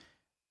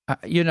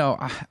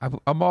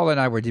 Amal and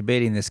I were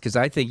debating this because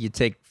I think you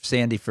take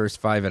Sandy first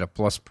 5 at a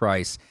plus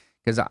price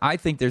because I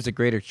think there's a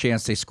greater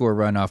chance they score a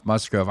run off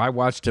Musgrove. I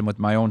watched him with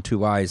my own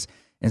 2 eyes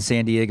in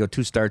San Diego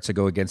 2 starts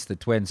ago against the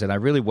Twins, and I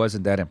really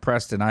wasn't that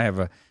impressed. And I have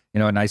a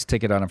nice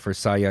ticket on him for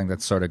Cy Young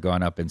that's sort of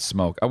gone up in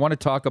smoke. I want to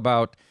talk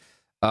about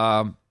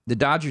the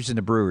Dodgers and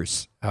the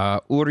Brewers.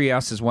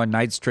 Urias has won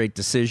 9 straight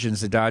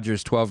decisions. The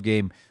Dodgers'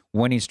 12-game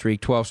winning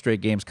streak, 12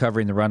 straight games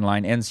covering the run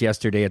line, ends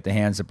yesterday at the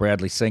hands of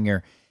Bradley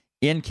Singer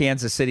in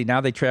Kansas City. Now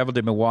they travel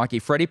to Milwaukee.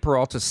 Freddie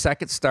Peralta's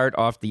second start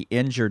off the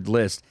injured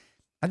list.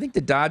 I think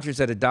the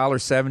Dodgers at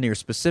 $1.70 or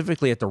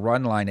specifically at the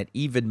run line at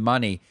even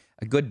money,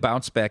 a good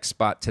bounce back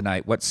spot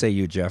tonight. What say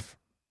you, Jeff?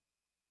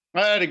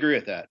 I'd agree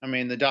with that. I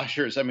mean, the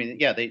Dodgers,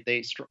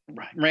 they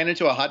ran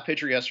into a hot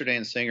pitcher yesterday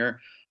in Singer,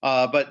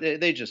 but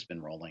they've just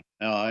been rolling.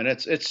 And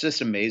it's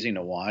just amazing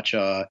to watch.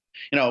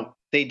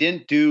 They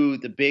didn't do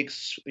the big,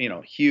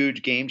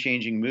 huge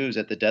game-changing moves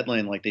at the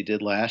deadline like they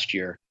did last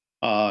year.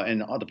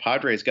 And the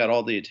Padres got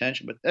all the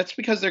attention, but that's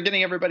because they're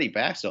getting everybody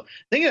back. So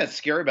the thing that's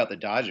scary about the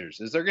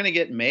Dodgers is they're going to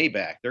get May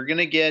back. They're going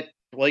to get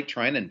Blake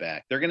Treinen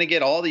back. They're going to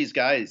get all these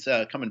guys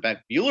coming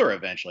back. Buehler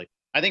eventually.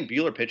 I think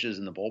Buehler pitches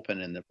in the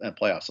bullpen in the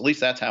playoffs. At least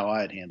that's how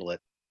I'd handle it.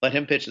 Let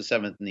him pitch the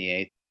 7th and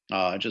the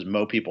 8th. Just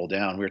mow people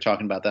down. We were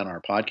talking about that on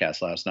our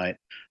podcast last night.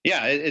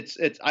 Yeah, it's.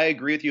 I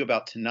agree with you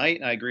about tonight.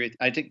 And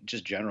I think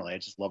just generally, I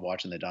just love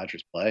watching the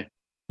Dodgers play.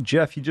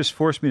 Jeff, you just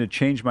forced me to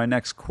change my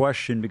next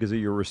question because of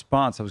your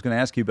response. I was going to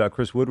ask you about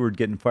Chris Woodward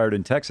getting fired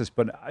in Texas,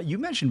 but you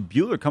mentioned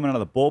Buehler coming out of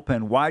the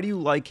bullpen. Why do you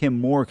like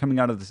him more coming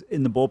out of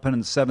in the bullpen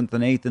in the 7th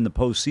and 8th in the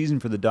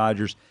postseason for the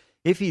Dodgers?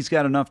 If he's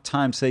got enough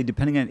time, say,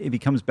 depending on if he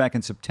comes back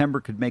in September,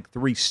 could make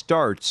 3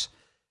 starts,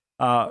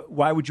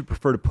 why would you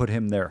prefer to put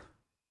him there?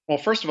 Well,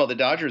 first of all, the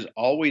Dodgers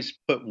always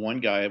put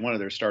one of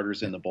their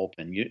starters in the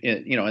bullpen.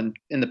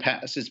 In the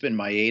past, it's been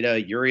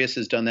Maeda. Urias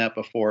has done that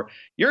before.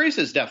 Urias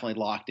is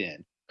definitely locked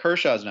in.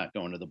 Kershaw's not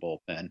going to the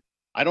bullpen.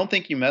 I don't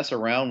think you mess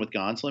around with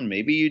Gonsolin.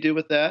 Maybe you do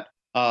with that.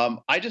 I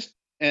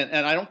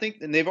don't think,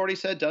 and they've already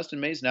said Dustin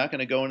May's not going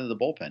to go into the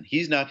bullpen.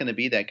 He's not going to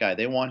be that guy.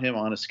 They want him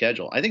on a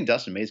schedule. I think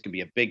Dustin May's going to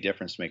be a big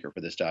difference maker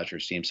for this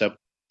Dodgers team. So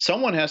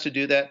someone has to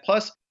do that.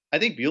 Plus, I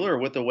think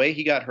Buehler, with the way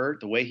he got hurt,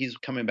 the way he's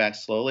coming back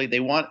slowly,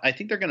 I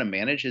think they're going to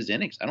manage his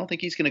innings. I don't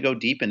think he's going to go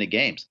deep into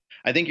games.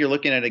 I think you're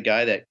looking at a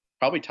guy that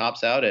probably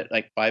tops out at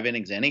like 5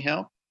 innings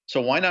anyhow. So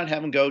why not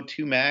have him go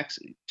 2 max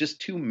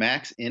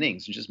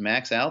innings and just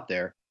max out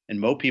there and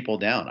mow people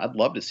down? I'd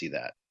love to see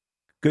that.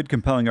 Good,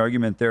 compelling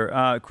argument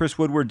there. Chris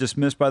Woodward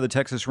dismissed by the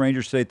Texas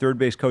Rangers today. Third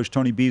base coach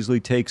Tony Beasley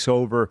takes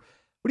over.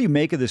 What do you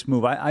make of this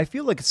move? I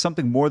feel like it's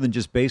something more than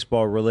just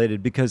baseball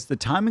related because the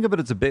timing of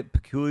it is a bit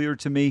peculiar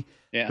to me.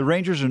 Yeah. The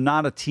Rangers are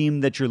not a team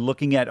that you're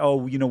looking at,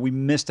 we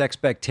missed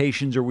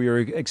expectations or we were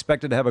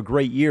expected to have a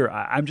great year.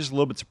 I'm just a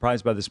little bit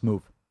surprised by this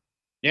move.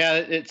 Yeah,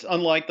 it's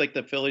unlike like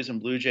the Phillies and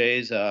Blue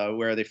Jays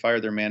where they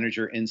fired their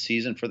manager in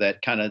season for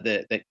that kind of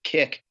that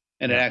kick,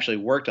 and it actually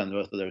worked on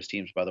both of those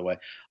teams, by the way.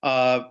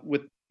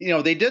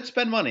 They did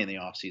spend money in the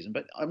offseason,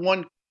 but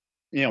one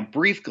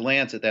brief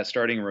glance at that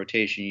starting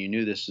rotation, you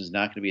knew this was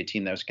not going to be a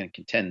team that was going to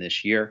contend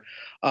this year.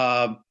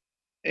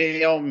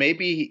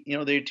 Maybe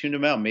they tuned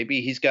him out.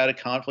 Maybe he's got a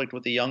conflict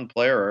with a young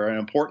player or an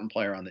important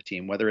player on the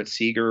team, whether it's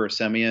Seager or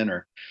Semien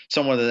or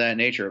someone of that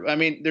nature. I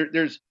mean,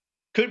 there's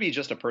could be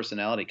just a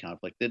personality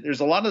conflict.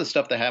 There's a lot of the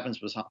stuff that happens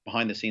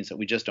behind the scenes that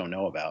we just don't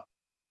know about.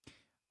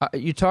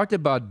 You talked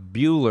about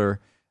Buehler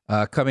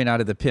coming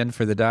out of the pen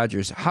for the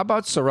Dodgers. How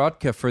about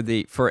Soroka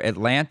for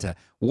Atlanta?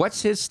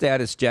 What's his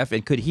status, Jeff,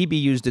 and could he be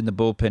used in the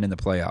bullpen in the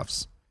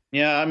playoffs?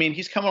 Yeah, I mean,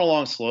 he's coming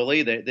along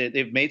slowly.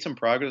 They've made some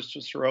progress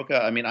with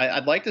Soroka. I mean,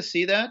 I'd like to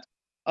see that.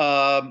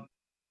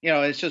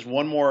 It's just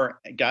one more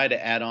guy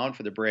to add on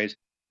for the Braves.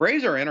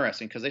 Braves are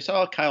interesting because they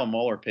saw Kyle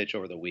Muller pitch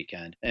over the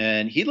weekend,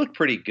 and he looked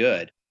pretty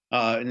good.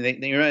 And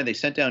they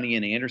sent down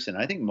Ian Anderson.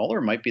 I think Muller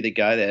might be the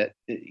guy that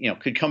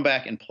could come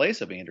back in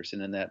place of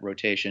Anderson in that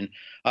rotation.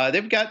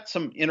 They've got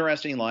some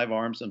interesting live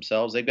arms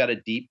themselves. They've got a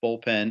deep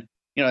bullpen.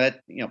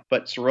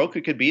 But Soroka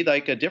could be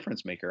like a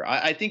difference maker.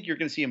 I think you're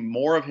going to see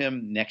more of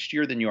him next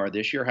year than you are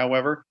this year.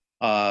 However,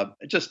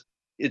 just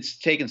it's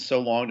taken so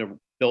long to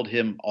build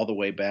him all the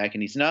way back.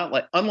 And he's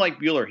not unlike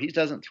Buehler, he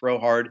doesn't throw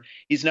hard.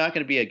 He's not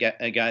going to be a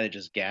guy that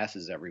just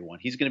gasses everyone.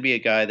 He's going to be a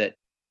guy that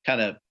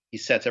he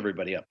sets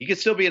everybody up. He could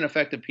still be an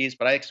effective piece,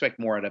 but I expect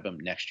more out of him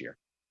next year.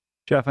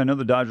 Jeff, I know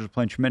the Dodgers are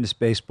playing tremendous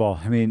baseball.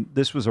 I mean,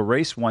 this was a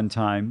race one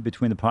time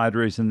between the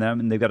Padres and them,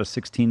 and they've got a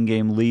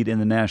 16-game lead in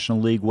the National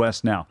League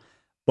West now.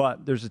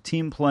 But there's a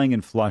team playing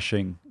in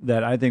Flushing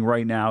that I think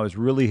right now is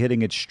really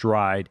hitting its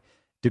stride.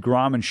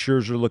 DeGrom and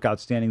Scherzer look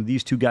outstanding.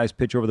 These two guys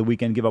pitch over the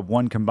weekend, give up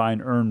one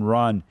combined earned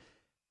run.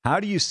 How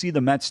do you see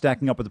the Mets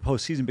stacking up with the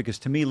postseason? Because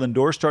to me,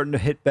 Lindor's starting to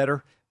hit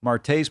better.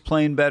 Marte's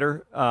playing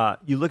better.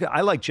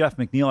 I like Jeff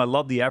McNeil. I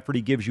love the effort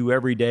he gives you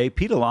every day.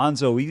 Pete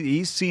Alonso,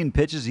 he's seeing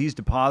pitches. He's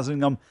depositing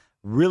them.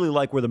 Really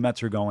like where the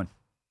Mets are going.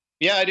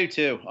 Yeah, I do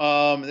too.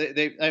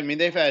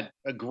 They've had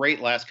a great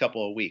last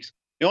couple of weeks.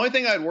 The only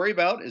thing I'd worry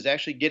about is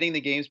actually getting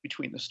the games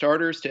between the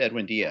starters to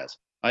Edwin Diaz.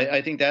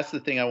 I think that's the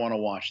thing I want to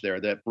watch there,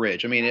 that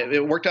bridge. I mean,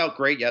 it worked out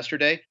great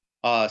yesterday.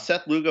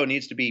 Seth Lugo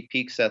needs to be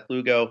peak Seth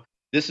Lugo.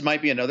 This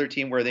might be another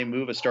team where they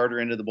move a starter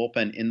into the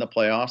bullpen in the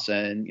playoffs,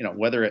 and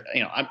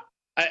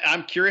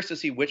I'm curious to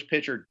see which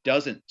pitcher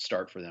doesn't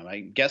start for them.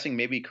 I'm guessing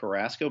maybe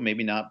Carrasco,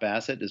 maybe not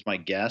Bassett is my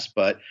guess,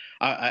 but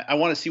I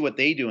want to see what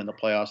they do in the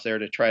playoffs there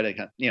to try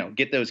to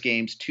get those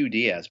games to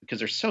Diaz, because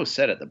they're so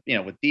set at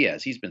with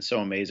Diaz. He's been so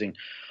amazing.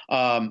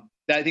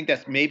 I think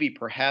that's maybe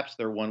perhaps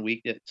their 1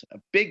 week. It's a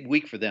big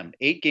week for them.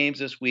 8 games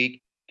this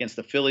week against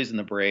the Phillies and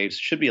the Braves.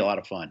 Should be a lot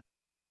of fun.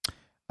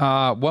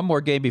 One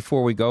more game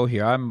before we go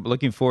here. I'm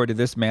looking forward to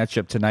this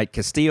matchup tonight.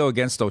 Castillo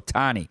against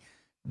Ohtani.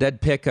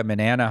 Dead Pick'em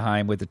in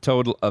Anaheim with a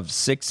total of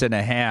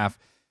 6.5.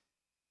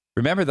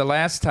 Remember the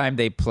last time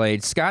they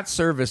played, Scott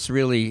Service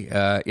really,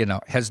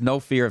 has no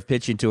fear of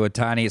pitching to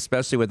Ohtani,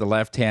 especially with the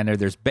left-hander.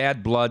 There's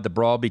bad blood, the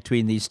brawl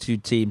between these two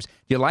teams. Do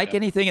you like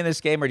anything in this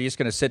game, or are you just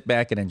going to sit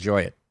back and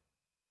enjoy it?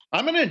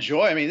 I'm going to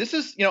enjoy. I mean, this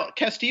is,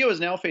 Castillo has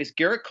now faced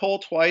Garrett Cole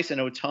twice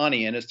and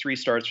Ohtani in his 3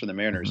 starts for the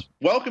Mariners.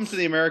 Welcome to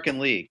the American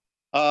League.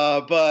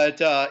 But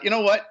you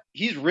know what?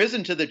 He's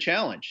risen to the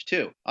challenge,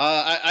 too.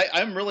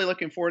 I'm really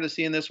looking forward to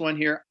seeing this one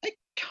here. I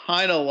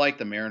kind of like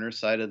the Mariners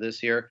side of this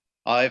here.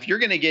 If you're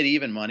going to get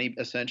even money,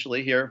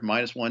 essentially, here,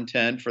 minus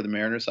 110 for the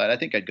Mariners side, I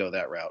think I'd go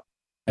that route.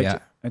 Yeah.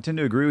 I tend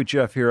to agree with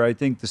Jeff here. I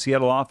think the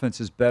Seattle offense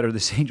is better.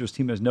 This Angels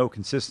team has no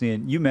consistency.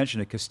 And you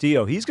mentioned it,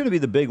 Castillo. He's going to be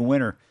the big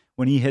winner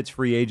when he hits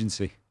free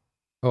agency.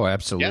 Oh,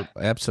 absolutely.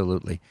 Yeah.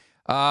 Absolutely.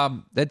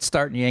 That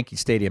start in Yankee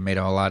Stadium made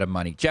a whole lot of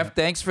money. Jeff,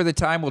 thanks for the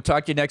time. We'll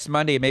talk to you next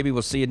Monday, and maybe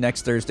we'll see you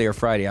next Thursday or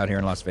Friday out here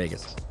in Las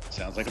Vegas.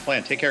 Sounds like a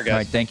plan. Take care, guys. All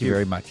right, thank you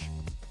very much.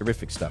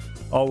 Terrific stuff.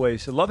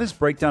 Always. I love his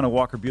breakdown of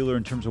Walker Buehler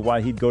in terms of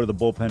why he'd go to the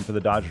bullpen for the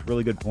Dodgers.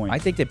 Really good point. I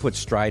think they put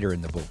Strider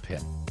in the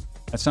bullpen.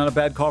 That's not a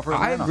bad call for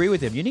Atlanta. I agree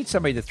with him. You need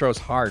somebody that throws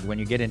hard when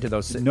you get into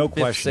those 5th,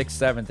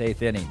 6th, 7th,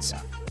 8th innings.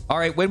 Yeah. All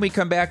right, when we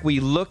come back, we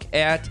look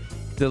at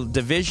the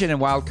division and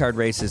wild card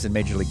races in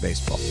Major League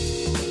Baseball.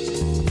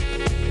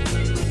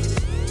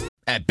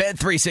 At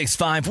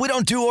Bet365, we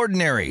don't do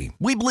ordinary.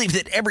 We believe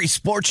that every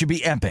sport should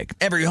be epic.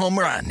 Every home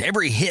run,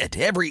 every hit,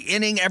 every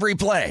inning, every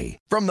play.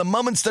 From the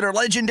moments that are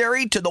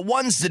legendary to the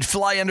ones that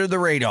fly under the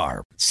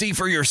radar. See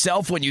for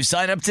yourself when you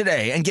sign up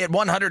today and get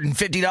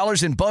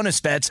 $150 in bonus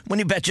bets when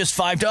you bet just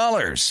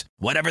 $5.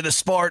 Whatever the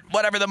sport,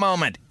 whatever the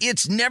moment,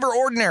 it's never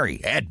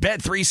ordinary at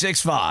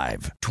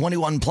Bet365.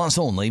 21 plus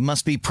only.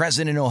 Must be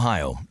present in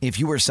Ohio. If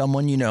you or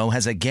someone you know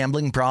has a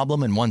gambling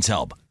problem and wants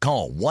help,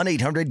 call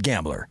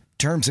 1-800-GAMBLER.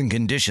 Terms and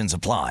conditions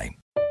apply.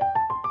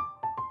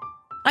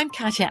 I'm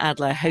Katya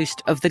Adler,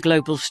 host of The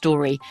Global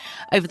Story.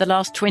 Over the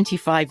last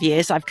 25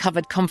 years, I've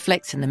covered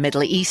conflicts in the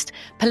Middle East,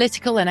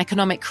 political and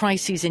economic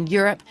crises in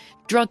Europe,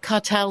 drug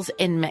cartels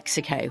in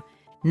Mexico.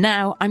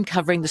 Now I'm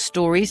covering the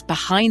stories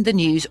behind the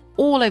news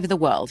all over the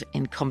world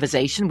in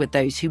conversation with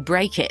those who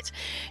break it.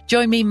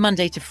 Join me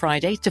Monday to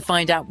Friday to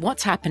find out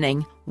what's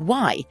happening,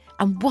 why,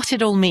 and what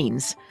it all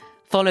means.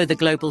 Follow The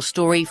Global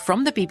Story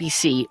from the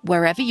BBC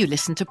wherever you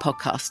listen to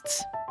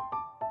podcasts.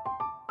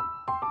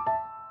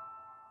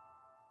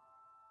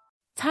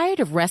 Tired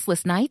of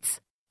restless nights?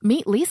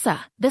 Meet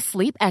Lisa, the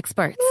sleep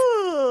experts.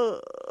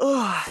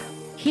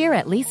 Here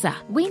at Lisa,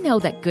 we know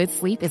that good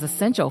sleep is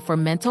essential for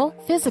mental,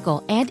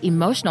 physical, and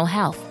emotional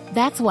health.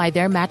 That's why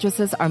their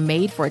mattresses are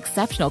made for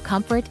exceptional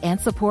comfort and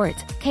support,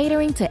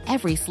 catering to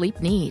every sleep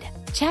need.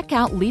 Check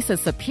out Lisa's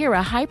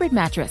Sapira Hybrid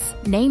Mattress,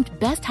 named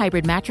Best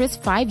Hybrid Mattress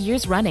 5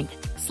 years running.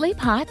 Sleep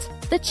hot?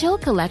 The Chill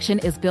Collection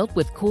is built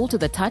with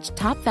cool-to-the-touch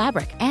top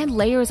fabric and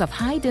layers of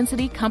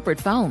high-density comfort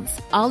foams,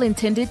 all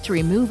intended to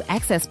remove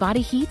excess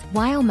body heat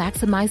while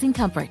maximizing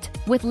comfort.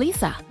 With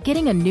Lisa,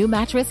 getting a new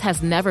mattress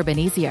has never been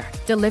easier.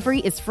 Delivery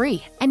is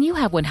free, and you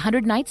have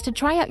 100 nights to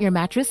try out your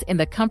mattress in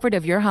the comfort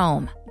of your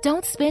home.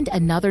 Don't spend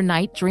another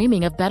night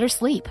dreaming of better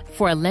sleep.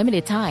 For a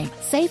limited time,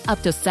 save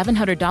up to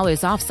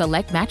 $700 off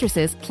select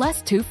mattresses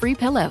plus 2 free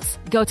pillows.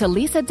 Go to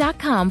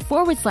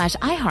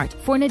lisa.com/iHeart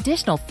for an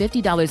additional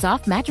 $50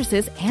 off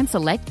mattresses and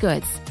select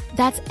goods.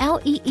 That's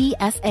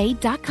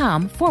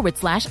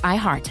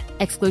LEESA.com/iHeart.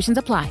 Exclusions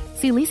apply.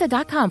 See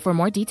lisa.com for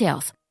more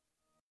details.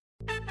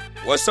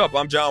 What's up?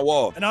 I'm John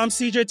Wall. And I'm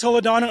CJ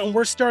Toledano, and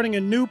we're starting a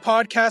new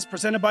podcast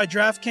presented by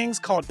DraftKings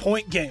called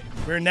Point Game.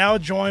 We're now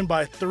joined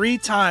by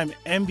three-time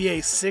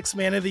NBA Sixth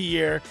Man of the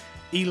Year,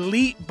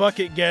 elite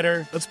bucket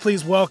getter. Let's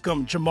please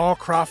welcome Jamal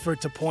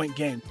Crawford to Point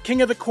Game.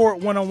 King of the Court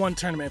one-on-one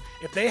tournament.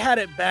 If they had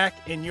it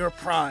back in your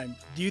prime,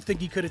 do you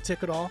think you could have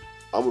took it all?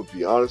 I'm going to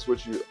be honest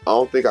with you. I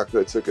don't think I could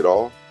have took it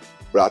all,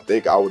 but I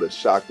think I would have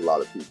shocked a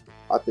lot of people.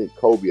 I think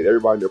Kobe and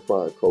everybody in their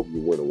prime, Kobe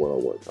would win a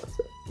one-on-one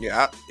contest.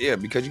 Yeah,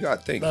 because you got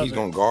to think. He's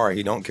going to guard.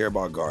 He don't care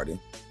about guarding.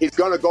 He's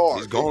going to guard.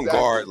 He's going to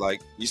guard.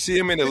 Like, you see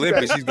him in the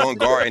Olympics, he's going to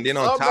guard. And then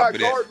on top of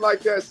that. I'm not guarding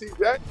like that,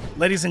 CJ.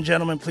 Ladies and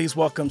gentlemen, please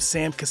welcome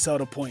Sam Cassell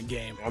to Point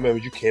Game. I remember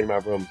you came to my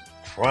room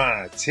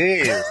crying,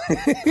 tears.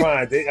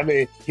 Crying. I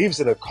mean, he was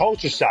in a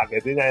culture shock.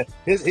 And then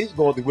he's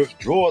going through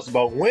withdrawals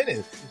about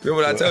winning.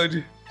 Remember what I told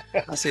you?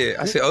 I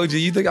said, OG,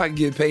 you think I can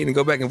get paid and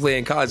go back and play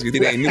in college? You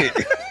think I ain't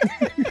it?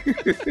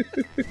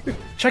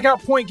 Check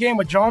out Point Game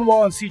with John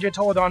Wall and CJ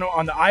Toledano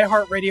on the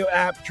iHeartRadio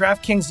app,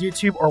 DraftKings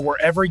YouTube, or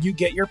wherever you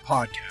get your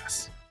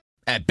podcasts.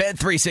 At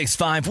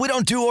Bet365, we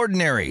don't do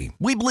ordinary.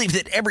 We believe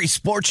that every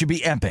sport should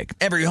be epic.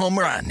 Every home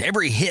run,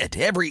 every hit,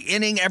 every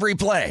inning, every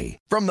play.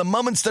 From the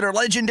moments that are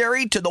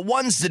legendary to the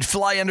ones that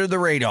fly under the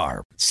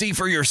radar. See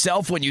for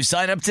yourself when you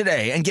sign up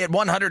today and get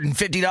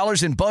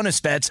 $150 in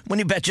bonus bets when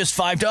you bet just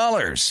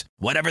 $5.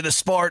 Whatever the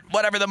sport,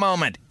 whatever the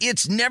moment,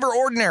 it's never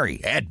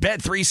ordinary at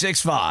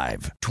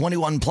Bet365.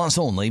 21 plus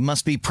only.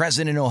 Must be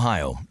present in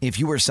Ohio. If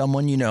you or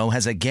someone you know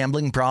has a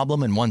gambling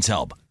problem and wants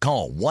help,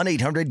 call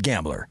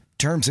 1-800-GAMBLER.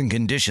 Terms and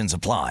conditions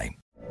apply.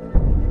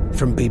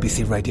 From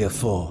BBC Radio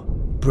 4,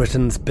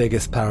 Britain's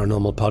biggest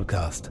paranormal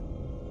podcast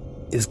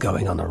is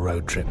going on a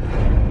road trip.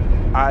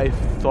 I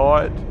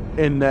thought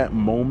in that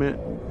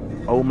moment,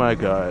 oh my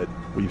God,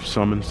 we've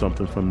summoned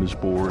something from this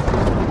board.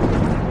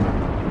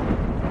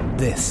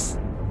 This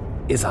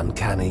is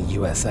Uncanny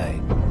USA.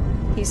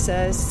 He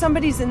says,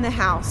 somebody's in the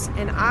house,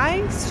 and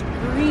I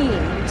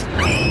screamed.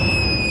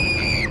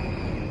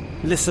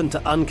 Listen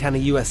to Uncanny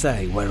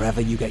USA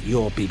wherever you get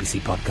your BBC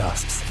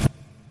podcasts,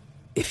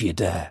 if you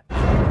dare.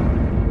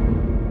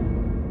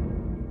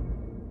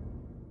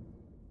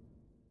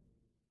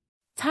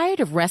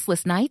 Tired of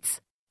restless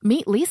nights?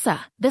 Meet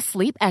Leesa, the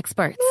sleep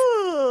experts.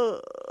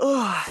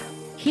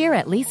 Here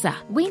at Leesa,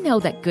 we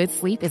know that good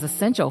sleep is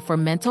essential for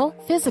mental,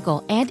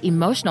 physical, and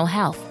emotional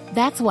health.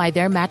 That's why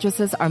their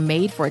mattresses are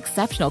made for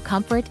exceptional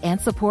comfort and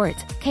support,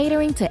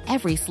 catering to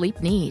every sleep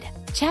need.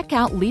 Check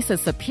out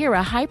Leesa's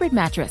Sapira Hybrid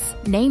Mattress,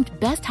 named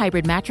Best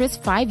Hybrid Mattress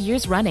 5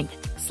 years running.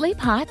 Sleep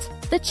hot?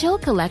 The Chill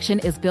Collection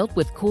is built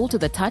with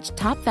cool-to-the-touch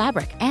top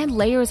fabric and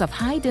layers of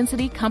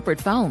high-density comfort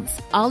foams,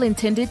 all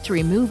intended to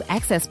remove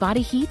excess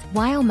body heat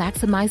while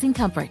maximizing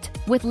comfort.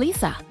 With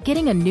Leesa,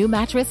 getting a new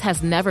mattress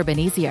has never been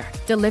easier.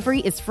 Delivery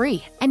is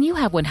free, and you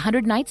have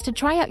 100 nights to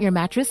try out your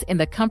mattress in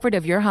the comfort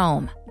of your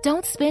home.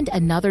 Don't spend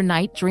another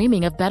night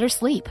dreaming of better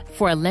sleep.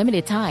 For a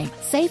limited time,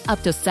 save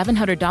up to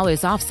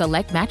 $700 off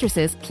select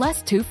mattresses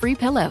plus 2 free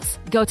pillows.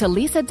 Go to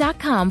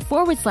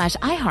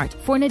leesa.com/iHeart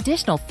for an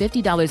additional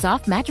 $50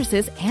 off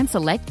mattresses and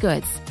select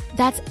goods.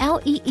 That's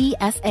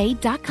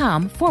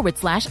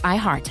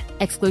LEESA.com/iHeart.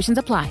 Exclusions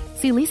apply.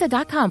 See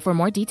leesa.com for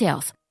more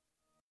details.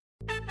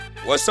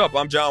 What's up?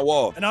 I'm John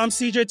Wall. And I'm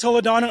CJ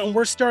Toledano, and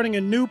we're starting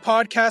a new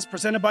podcast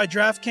presented by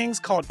DraftKings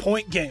called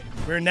Point Game.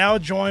 We're now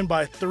joined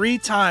by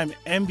three-time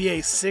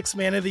NBA Sixth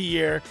Man of the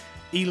Year,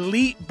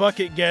 elite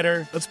bucket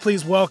getter. Let's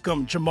please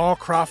welcome Jamal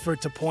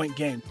Crawford to Point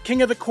Game.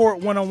 King of the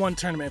Court one-on-one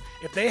tournament.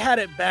 If they had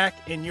it back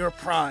in your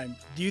prime,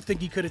 do you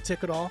think you could have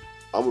took it all?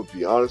 I'm going to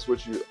be honest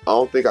with you. I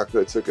don't think I could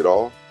have took it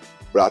all,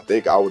 but I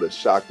think I would have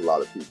shocked a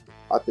lot of people.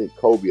 I think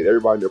Kobe and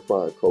everybody in their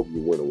prime, Kobe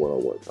would win a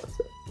one-on-one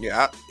contest.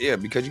 Yeah,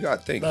 because you got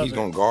to think. He's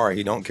going to guard.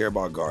 He don't care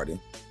about guarding.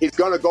 He's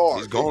going to guard.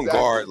 He's going to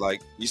guard.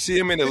 Like, you see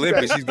him in the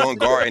Olympics, he's going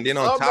to guard. And then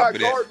on top of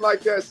that. I'm not guarding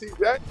like that,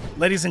 CJ.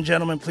 Ladies and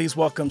gentlemen, please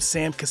welcome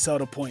Sam Cassell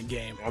to Point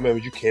Game. I remember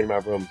you came to my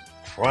room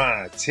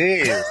crying,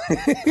 tears.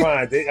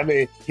 Crying. I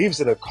mean, he was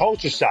in a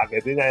culture shock.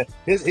 And then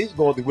he's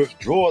going through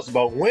withdrawals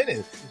about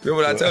winning.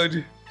 Remember what I told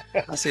you?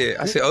 I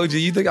said, OG,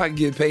 you think I can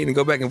get paid and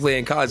go back and play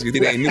in college? You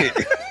think I ain't it?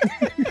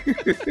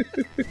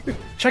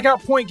 Check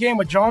out Point Game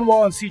with John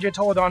Wall and CJ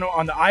Toledano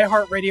on the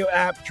iHeartRadio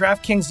app,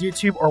 DraftKings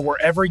YouTube, or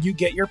wherever you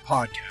get your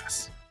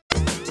podcasts.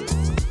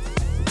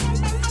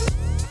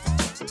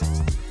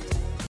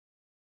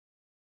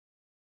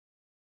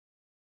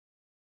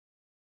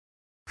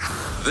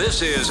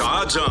 This is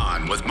Odds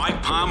On with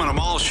Mike Palm and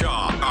Amal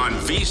Shaw on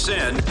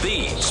VSiN,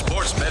 the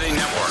Sports Betting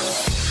Network.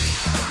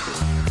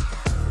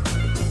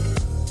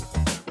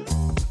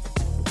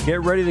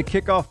 Get ready to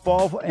kick off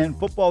fall and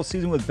football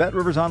season with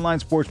BetRivers Online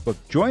Sportsbook.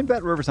 Join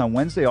BetRivers on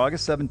Wednesday,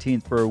 August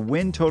 17th for a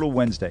Win Total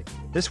Wednesday.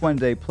 This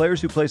Wednesday, players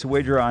who place a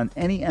wager on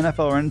any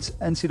NFL or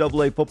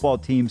NCAA football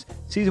team's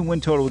season win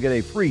total will get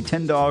a free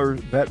 $10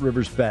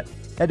 BetRivers bet.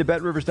 Head to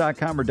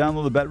BetRivers.com or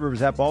download the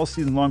BetRivers app all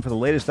season long for the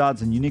latest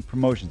odds and unique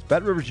promotions.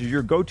 BetRivers is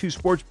your go-to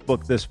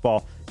sportsbook this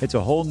fall. It's a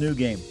whole new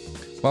game.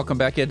 Welcome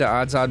back into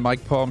Odds On.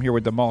 Mike Palm here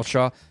with Amal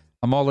Shaw.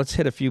 Amal, let's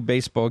hit a few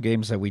baseball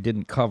games that we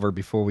didn't cover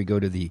before we go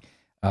to the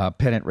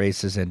pennant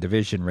races and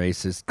division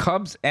races.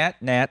 Cubs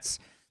at Nats.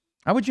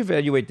 How would you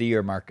evaluate the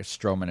year Marcus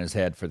Stroman has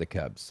had for the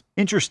Cubs?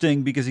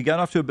 Interesting, because he got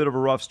off to a bit of a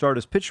rough start.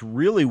 Has pitched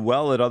really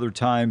well at other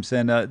times,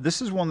 and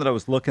this is one that I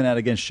was looking at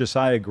against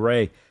Josiah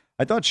Gray.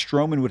 I thought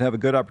Stroman would have a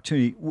good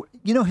opportunity.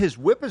 You know, his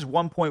whip is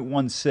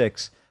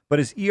 1.16, but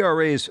his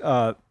ERA is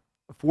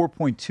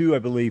 4.2, I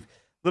believe.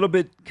 A little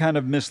bit kind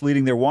of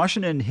misleading there.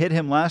 Washington hit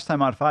him last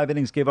time out 5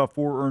 innings, gave up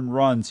 4 earned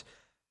runs.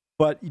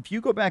 But if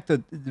you go back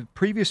to the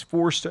previous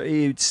 4,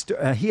 he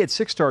had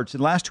 6 starts. The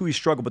last 2 he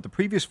struggled, but the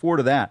previous 4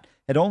 to that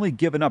had only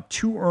given up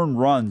 2 earned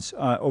runs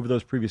over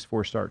those previous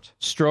 4 starts.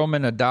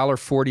 Stroman,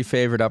 $1.40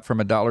 favorite, up from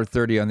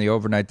 $1.30 on the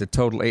overnight, the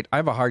total 8. I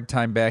have a hard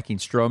time backing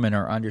Stroman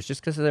or unders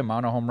just because of the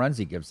amount of home runs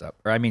he gives up.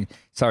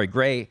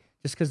 Gray,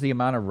 just because the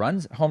amount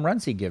of home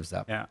runs he gives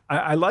up. Yeah,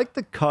 I like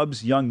the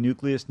Cubs' young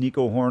nucleus,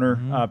 Nico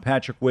Horner,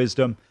 Patrick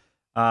Wisdom.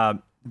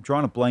 I'm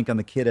drawing a blank on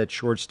the kid at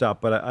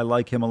shortstop, but I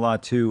like him a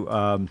lot too.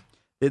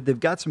 They've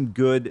got some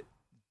good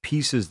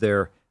pieces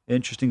there.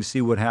 Interesting to see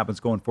what happens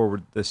going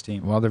forward with this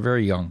team. Well, they're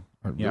very young.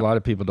 Yeah. A lot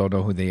of people don't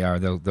know who they are.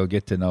 They'll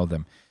get to know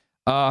them.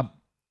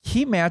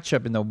 Key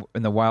matchup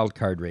in the wild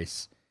card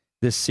race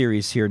this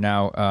series here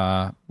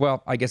now.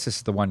 Well, I guess this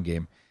is the one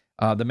game.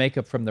 The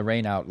makeup from the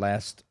rainout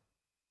last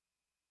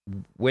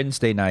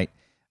Wednesday night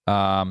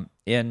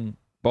in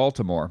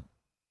Baltimore.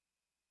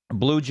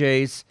 Blue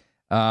Jays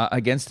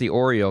against the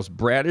Orioles.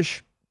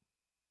 Bradish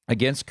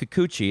against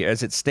Kikuchi.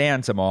 As it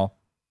stands, Amal.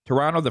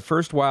 Toronto, the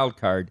first wild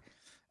card,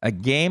 a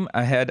game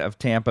ahead of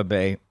Tampa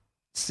Bay.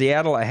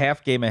 Seattle, a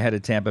half game ahead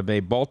of Tampa Bay.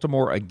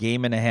 Baltimore, a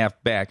game and a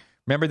half back.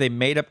 Remember, they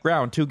made up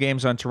ground 2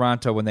 games on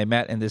Toronto when they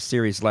met in this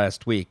series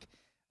last week.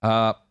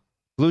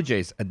 Blue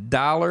Jays,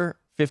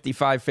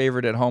 $1.55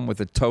 favorite at home with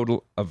a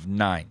total of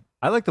 9.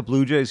 I like the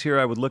Blue Jays here.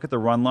 I would look at the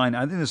run line.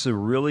 I think this is a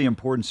really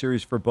important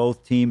series for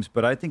both teams,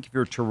 but I think if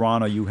you're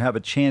Toronto, you have a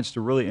chance to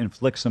really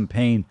inflict some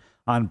pain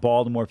on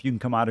Baltimore if you can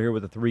come out of here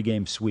with a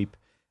 3-game sweep.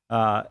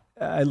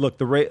 Look,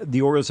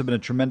 the Orioles have been a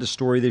tremendous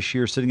story this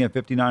year, sitting at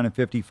 59 and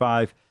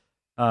 55.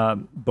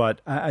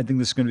 But I think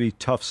this is going to be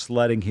tough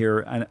sledding here,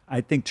 and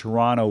I think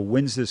Toronto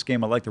wins this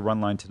game. I like the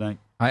run line tonight.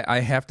 I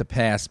have to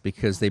pass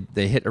because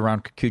they hit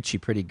around Kikuchi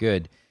pretty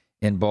good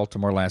in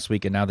Baltimore last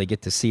week, and now they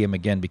get to see him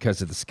again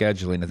because of the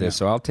scheduling of this. Yeah.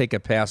 So I'll take a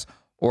pass,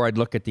 or I'd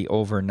look at the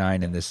over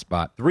 9 in this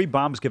spot. 3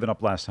 bombs given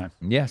up last time.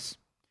 Yes.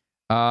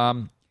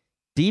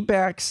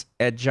 D-backs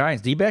at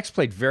Giants. D-backs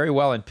played very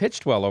well and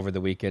pitched well over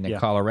the weekend in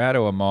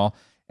Colorado, Amal.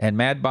 And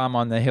Mad Bomb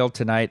on the hill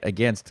tonight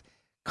against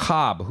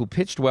Cobb, who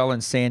pitched well in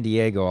San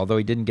Diego, although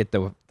he didn't get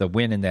the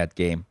win in that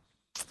game.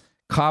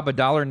 Cobb,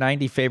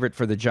 $1.90 favorite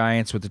for the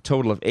Giants with a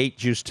total of 8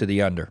 juice to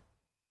the under.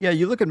 Yeah,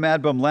 you look at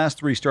Mad Bum, last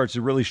 3 starts, he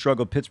really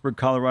struggled. Pittsburgh,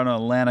 Colorado,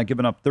 and Atlanta,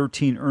 giving up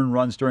 13 earned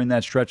runs during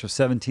that stretch of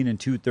 17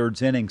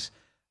 2/3 innings.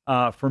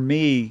 For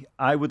me,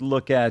 I would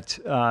look at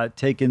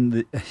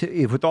taking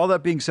with all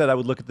that being said, I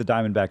would look at the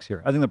Diamondbacks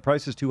here. I think the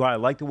price is too high. I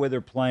like the way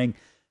they're playing.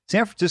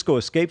 San Francisco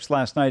escapes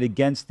last night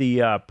against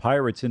the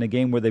Pirates in a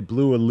game where they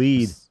blew a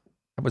lead.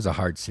 That was a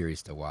hard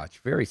series to watch.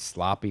 Very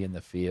sloppy in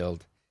the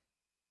field.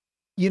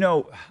 You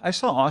know, I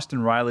saw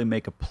Austin Riley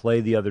make a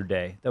play the other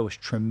day that was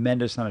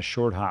tremendous on a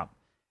short hop.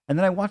 And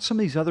then I watched some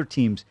of these other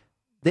teams.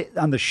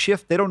 On the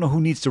shift, they don't know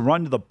who needs to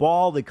run to the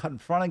ball. They cut in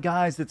front of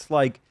guys. It's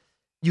like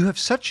you have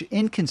such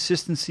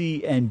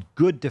inconsistency and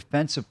good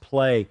defensive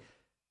play.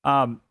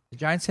 The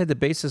Giants had the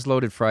bases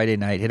loaded Friday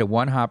night, hit a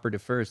 1-hopper to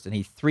first, and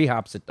he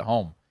 3-hops it to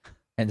home.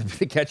 And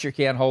the catcher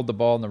can't hold the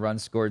ball, and the run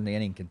scored, and the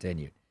inning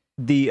continued.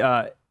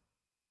 The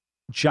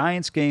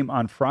Giants game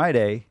on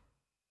Friday,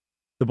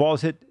 the ball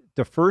is hit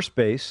to first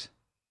base.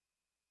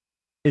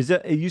 Is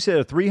that, you said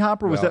a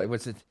 3-hopper? Was that? It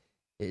was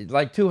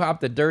like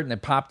 2-hopped the dirt, and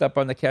it popped up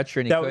on the catcher,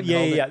 and he couldn't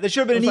hold it. Yeah. That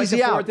should have been an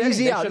easy out.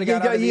 Easy out.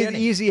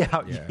 Easy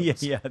out.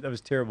 Yeah, that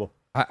was terrible.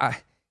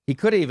 He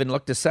could have even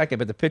looked a second,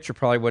 but the pitcher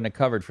probably wouldn't have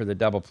covered for the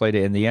double play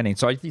to end the inning.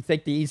 So if you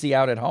take the easy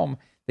out at home,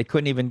 they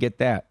couldn't even get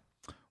that.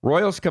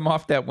 Royals come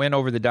off that win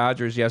over the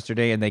Dodgers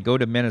yesterday, and they go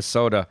to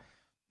Minnesota.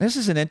 This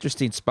is an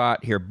interesting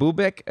spot here.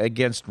 Bubic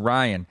against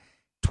Ryan.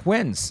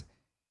 Twins,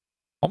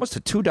 almost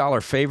a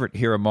 $2 favorite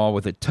here, Amal,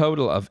 with a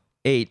total of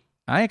 8.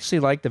 I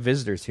actually like the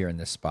visitors here in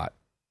this spot.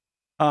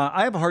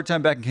 I have a hard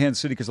time back in Kansas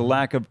City because of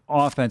lack of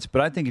offense,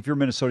 but I think if you're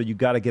Minnesota, you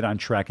got to get on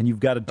track, and you've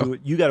got to do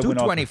it. You got to win.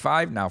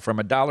 $2.25 now from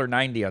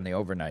 $1.90 on the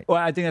overnight. Well,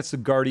 I think that's the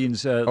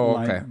Guardians line.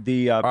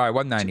 Okay. All right,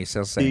 $1.90.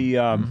 So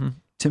same.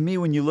 To me,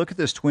 when you look at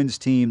this Twins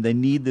team, they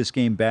need this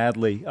game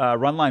badly.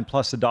 Run line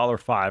plus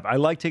 $1.05. I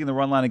like taking the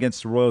run line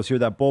against the Royals here.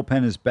 That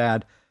bullpen is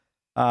bad.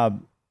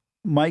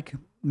 Mike,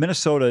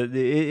 Minnesota,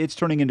 it's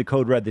turning into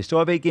code red. They still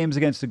have 8 games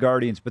against the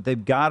Guardians, but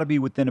they've got to be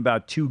within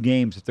about 2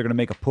 games if they're going to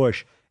make a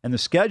push. And the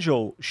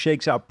schedule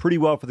shakes out pretty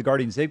well for the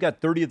Guardians. They've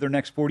got 30 of their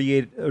next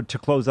 48 to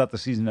close out the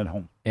season at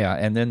home. Yeah,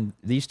 and then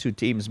these 2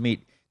 teams meet.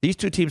 These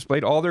 2 teams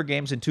played all their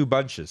games in 2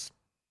 bunches.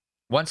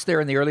 Once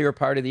they're in the earlier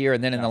part of the year,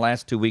 and then in the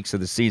last 2 weeks of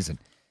the season.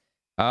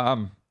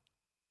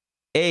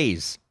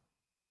 A's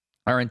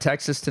are in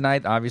Texas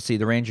tonight. Obviously,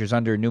 the Rangers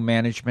under new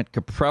management.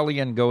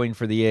 Kaprelian going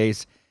for the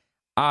A's.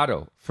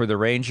 Otto for the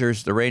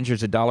Rangers. The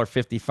Rangers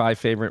 $1.55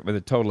 favorite with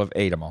a total of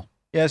 8 of them all.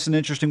 Yeah, it's an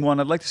interesting one.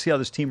 I'd like to see how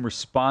this team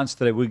responds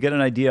today. We get an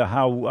idea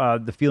how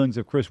the feelings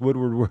of Chris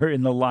Woodward were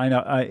in the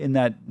lineup in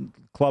that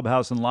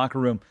clubhouse and locker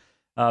room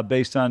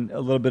based on a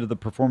little bit of the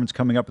performance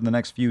coming up in the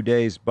next few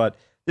days. But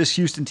this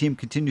Houston team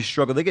continues to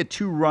struggle. They get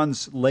 2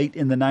 runs late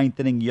in the 9th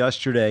inning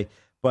yesterday,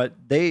 but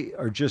they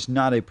are just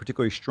not a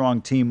particularly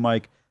strong team,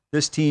 Mike.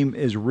 This team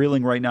is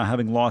reeling right now,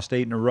 having lost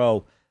 8 in a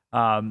row.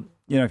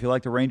 If you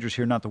like the Rangers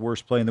here, not the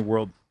worst play in the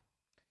world.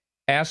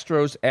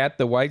 Astros at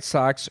the White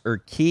Sox.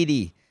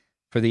 Urquidy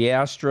for the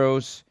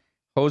Astros.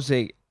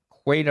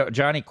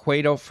 Johnny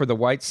Cueto for the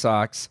White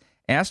Sox.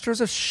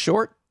 Astros a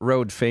short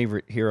road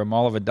favorite here, a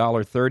mall of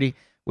 $1.30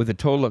 with a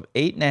total of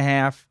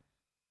 8.5.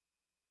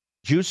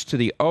 Juice to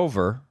the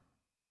over.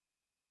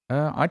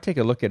 I'd take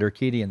a look at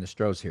Urquidy and the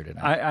Stros here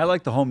tonight. I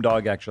like the home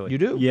dog, actually. You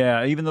do?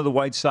 Yeah, even though the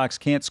White Sox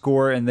can't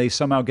score and they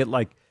somehow get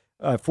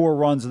 4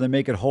 runs and they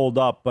make it hold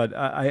up. But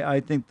I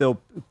think, though,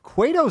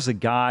 Cueto's a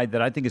guy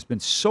that I think has been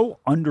so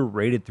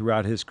underrated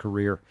throughout his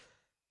career.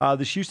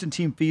 This Houston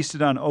team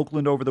feasted on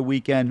Oakland over the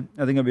weekend.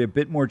 I think it'll be a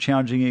bit more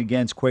challenging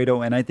against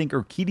Cueto, and I think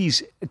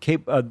Urquidy's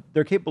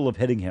they're capable of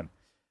hitting him.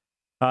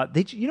 What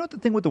the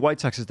thing with the White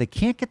Sox is they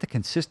can't get the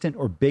consistent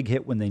or big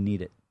hit when they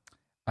need it.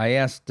 I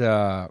asked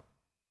Jeff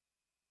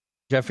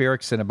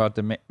Erickson about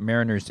the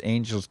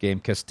Mariners-Angels game,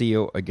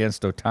 Castillo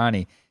against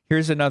Ohtani.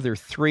 Here's another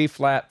 3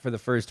 flat for the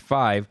first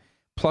 5,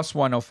 plus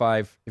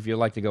 105 if you'd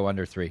like to go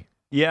under 3.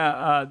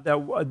 Yeah,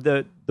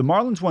 the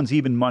Marlins one's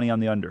even money on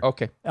the under.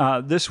 Okay.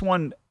 This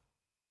one...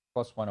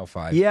 Plus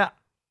 105. Yeah,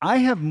 I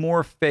have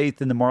more faith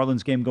in the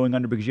Marlins game going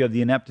under because you have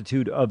the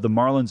ineptitude of the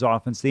Marlins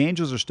offense. The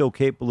Angels are still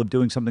capable of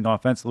doing something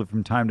offensively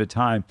from time to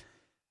time.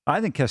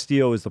 I think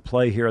Castillo is the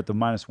play here at the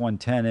minus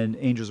 110, and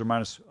Angels are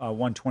minus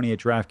 120 at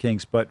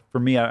DraftKings. But for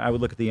me, I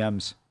would look at the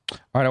M's. All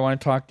right, I want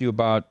to talk to you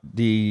about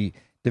the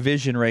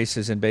division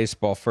races in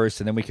baseball first,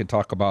 and then we can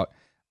talk about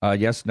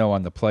yes-no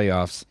on the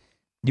playoffs.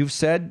 You've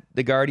said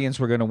the Guardians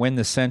were going to win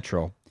the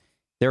Central.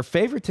 They're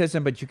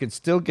favoritism, but you can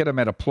still get them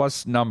at a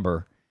plus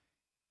number.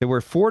 They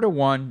were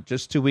 4-1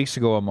 just 2 weeks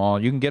ago, Amal.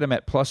 You can get them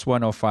at plus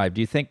 105. Do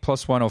you think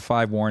plus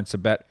 105 warrants a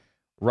bet?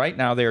 Right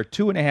now, they are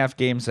 2.5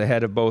 games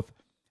ahead of both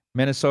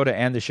Minnesota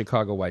and the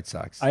Chicago White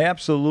Sox. I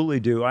absolutely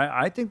do.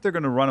 I think they're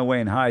going to run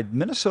away and hide.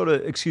 Minnesota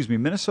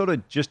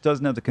just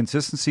doesn't have the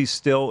consistency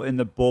still in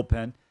the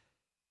bullpen.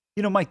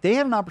 You know, Mike, they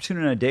had an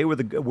opportunity on a day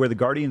where the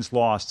Guardians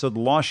lost, so the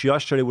loss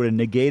yesterday would have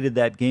negated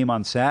that game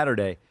on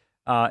Saturday.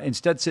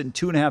 Instead, sitting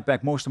 2.5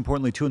 back, most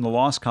importantly, 2 in the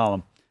loss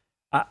column.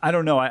 I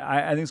don't know.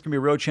 I think it's going to be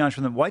a real challenge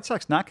for them. White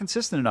Sox not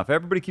consistent enough.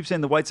 Everybody keeps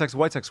saying the White Sox.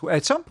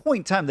 At some point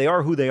in time, they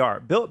are who they are.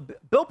 Bill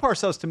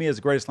Parcells, to me, is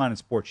the greatest line in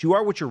sports. You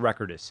are what your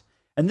record is.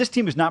 And this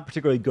team is not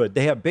particularly good.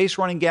 They have base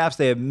running gaps.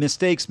 They have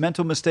mistakes,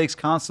 mental mistakes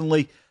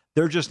constantly.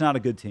 They're just not a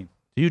good team.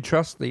 Do you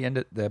trust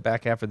the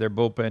back half of their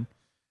bullpen?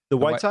 The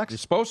White Sox? You're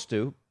supposed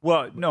to.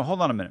 Well, no, hold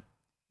on a minute.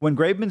 When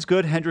Graveman's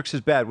good, Hendricks is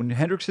bad. When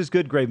Hendricks is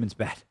good, Graveman's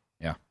bad.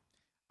 Yeah.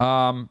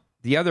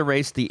 The other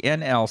race, the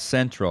NL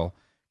Central.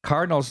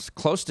 Cardinals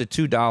close to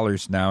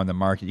 $2 now in the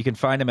market. You can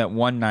find them at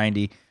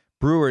 $1.90.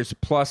 Brewers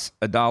plus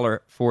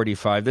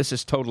 $1.45. This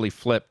is totally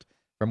flipped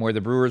from where the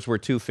Brewers were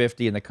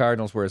 $2.50 and the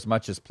Cardinals were as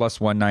much as plus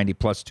 $1.90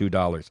 plus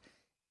 $2.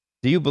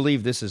 Do you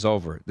believe this is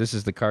over? This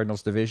is the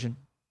Cardinals division?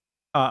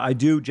 I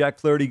do. Jack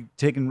Flaherty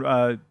taken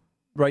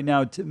right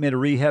now made a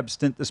rehab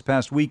stint this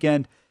past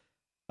weekend.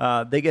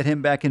 They get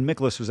him back in.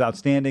 Mikolas was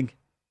outstanding.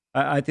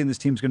 I think this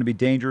team's going to be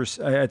dangerous.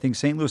 I think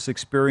St. Louis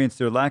experienced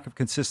their lack of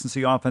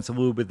consistency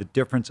offensively will be the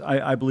difference.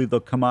 I believe they'll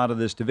come out of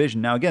this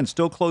division. Now, again,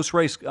 still close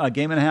race,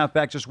 game and a half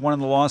back, just 1 in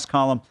the loss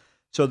column.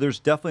 So there's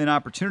definitely an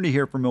opportunity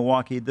here for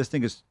Milwaukee. This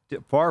thing is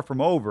far from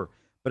over.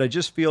 But I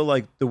just feel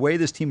like the way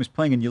this team is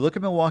playing, and you look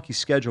at Milwaukee's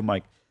schedule,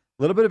 Mike,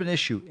 a little bit of an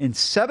issue. In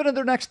 7 of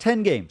their next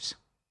 10 games,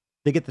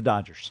 they get the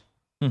Dodgers.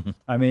 Mm-hmm.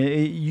 I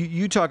mean,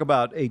 you talk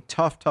about a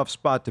tough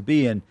spot to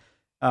be in.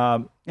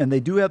 And they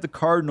do have the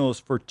Cardinals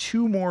for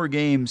 2 more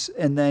games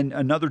and then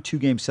another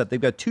 2-game set. They've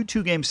got 2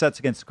 2-game sets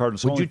against the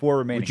Cardinals. Only 4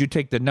 remaining. Would you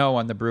take the no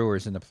on the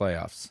Brewers in the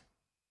playoffs?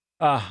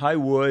 I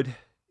would,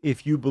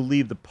 if you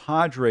believe the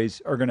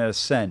Padres are going to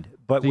ascend.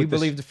 But do you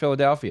believe the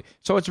Philadelphia?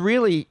 So it's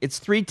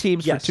 3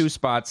 teams for 2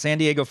 spots: San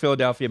Diego,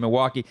 Philadelphia,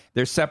 Milwaukee.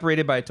 They're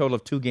separated by a total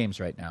of 2 games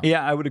right now.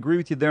 Yeah, I would agree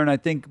with you there. And I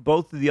think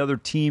both of the other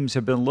teams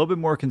have been a little bit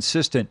more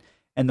consistent.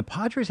 And the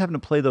Padres having to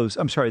play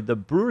the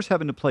Brewers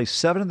having to play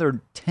 7 of their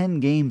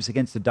 10 games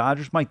against the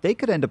Dodgers, Mike, they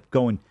could end up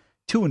going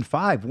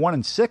 2-5,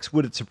 1-6.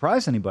 Would it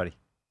surprise anybody?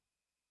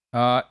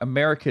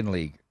 American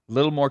League, a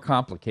little more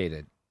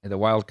complicated in the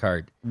wild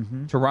card.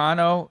 Mm-hmm.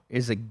 Toronto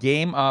is a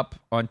game up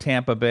on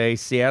Tampa Bay.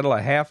 Seattle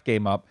a half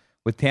game up,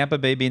 with Tampa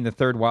Bay being the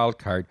 3rd wild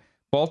card.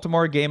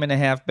 Baltimore game and a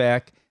half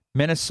back.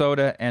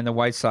 Minnesota and the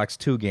White Sox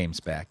 2 games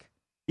back.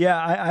 Yeah,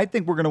 I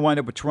think we're going to wind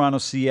up with Toronto,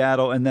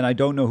 Seattle, and then I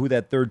don't know who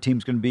that 3rd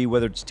team's going to be,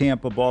 whether it's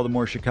Tampa,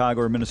 Baltimore,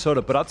 Chicago, or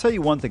Minnesota. But I'll tell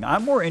you one thing.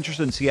 I'm more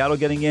interested in Seattle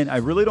getting in. I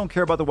really don't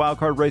care about the wild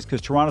card race because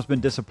Toronto's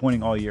been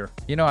disappointing all year.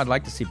 You know, I'd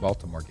like to see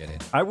Baltimore get in.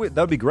 That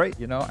would be great.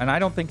 You know, and I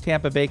don't think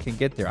Tampa Bay can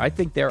get there. I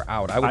think they're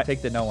out. I would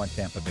take the no on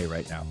Tampa Bay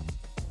right now.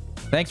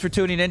 Thanks for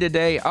tuning in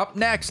today. Up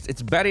next,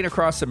 it's Betting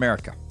Across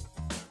America.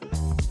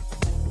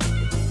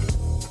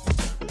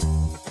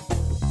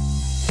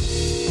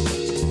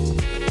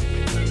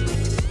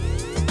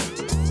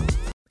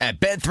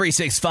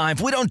 Bet365,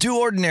 we don't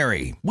do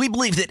ordinary. We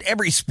believe that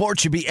every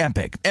sport should be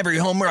epic. Every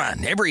home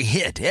run, every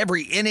hit,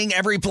 every inning,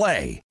 every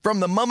play.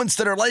 From the moments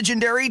that are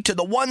legendary to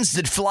the ones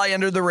that fly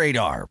under the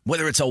radar.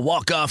 Whether it's a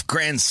walk-off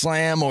grand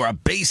slam or a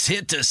base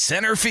hit to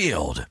center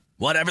field.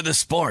 Whatever the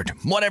sport,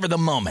 whatever the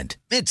moment.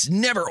 It's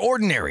never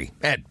ordinary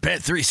at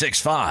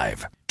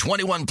Bet365.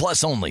 21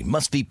 plus only.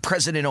 Must be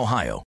present in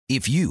Ohio.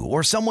 If you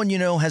or someone you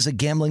know has a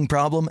gambling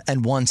problem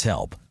and wants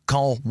help,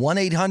 call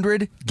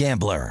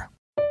 1-800-GAMBLER.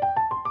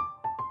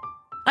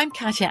 I'm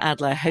Katya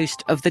Adler,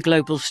 host of The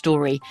Global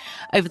Story.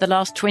 Over the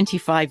last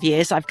 25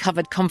 years, I've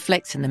covered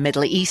conflicts in the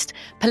Middle East,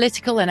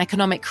 political and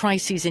economic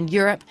crises in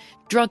Europe,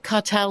 drug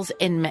cartels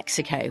in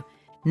Mexico.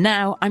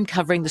 Now I'm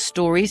covering the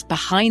stories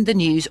behind the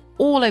news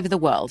all over the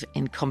world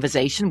in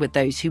conversation with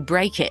those who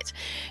break it.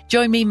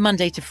 Join me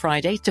Monday to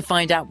Friday to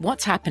find out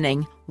what's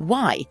happening,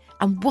 why,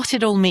 and what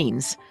it all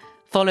means.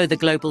 Follow The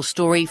Global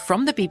Story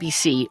from the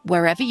BBC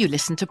wherever you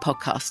listen to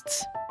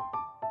podcasts.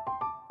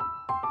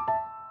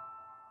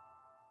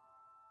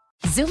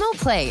 Xumo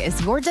Play is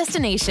your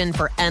destination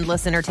for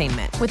endless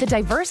entertainment. With a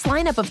diverse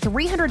lineup of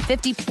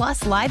 350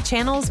 plus live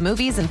channels,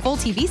 movies, and full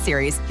TV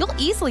series, you'll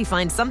easily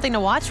find something to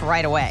watch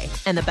right away.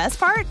 And the best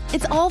part?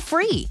 It's all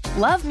free.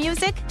 Love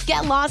music?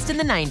 Get lost in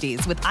the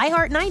 90s with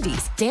iHeart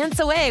 90s,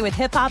 dance away with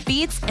hip-hop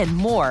beats, and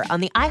more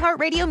on the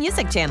iHeartRadio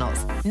music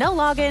channels. No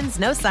logins,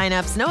 no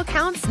signups, no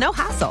accounts, no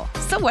hassle.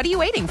 So what are you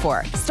waiting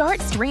for?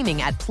 Start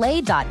streaming at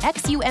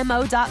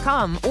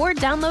play.xumo.com or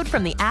download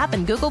from the app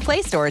and Google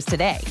Play stores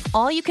today.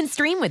 All you can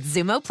stream with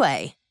Xumo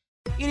Play.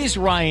 It is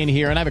Ryan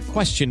here, and I have a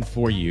question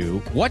for you.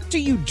 What do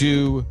you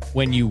do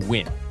when you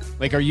win?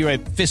 Like, are you a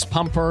fist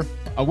pumper,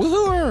 a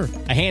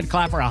woohooer, a hand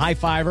clapper, a high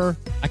fiver?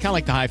 I kind of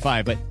like the high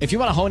five, but if you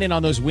want to hone in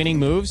on those winning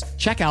moves,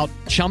 check out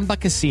Chumba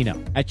Casino.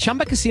 At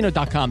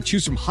ChumbaCasino.com,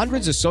 choose from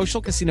hundreds of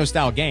social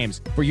casino-style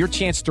games for your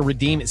chance to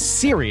redeem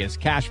serious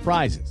cash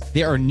prizes.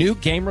 There are new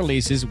game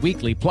releases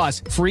weekly,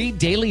 plus free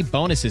daily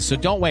bonuses, so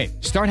don't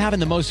wait. Start having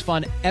the most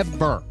fun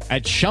ever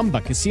at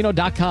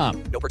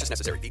ChumbaCasino.com. No purchase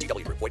necessary.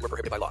 VGW Group. Void where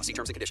prohibited by law. See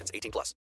terms and conditions. 18 plus.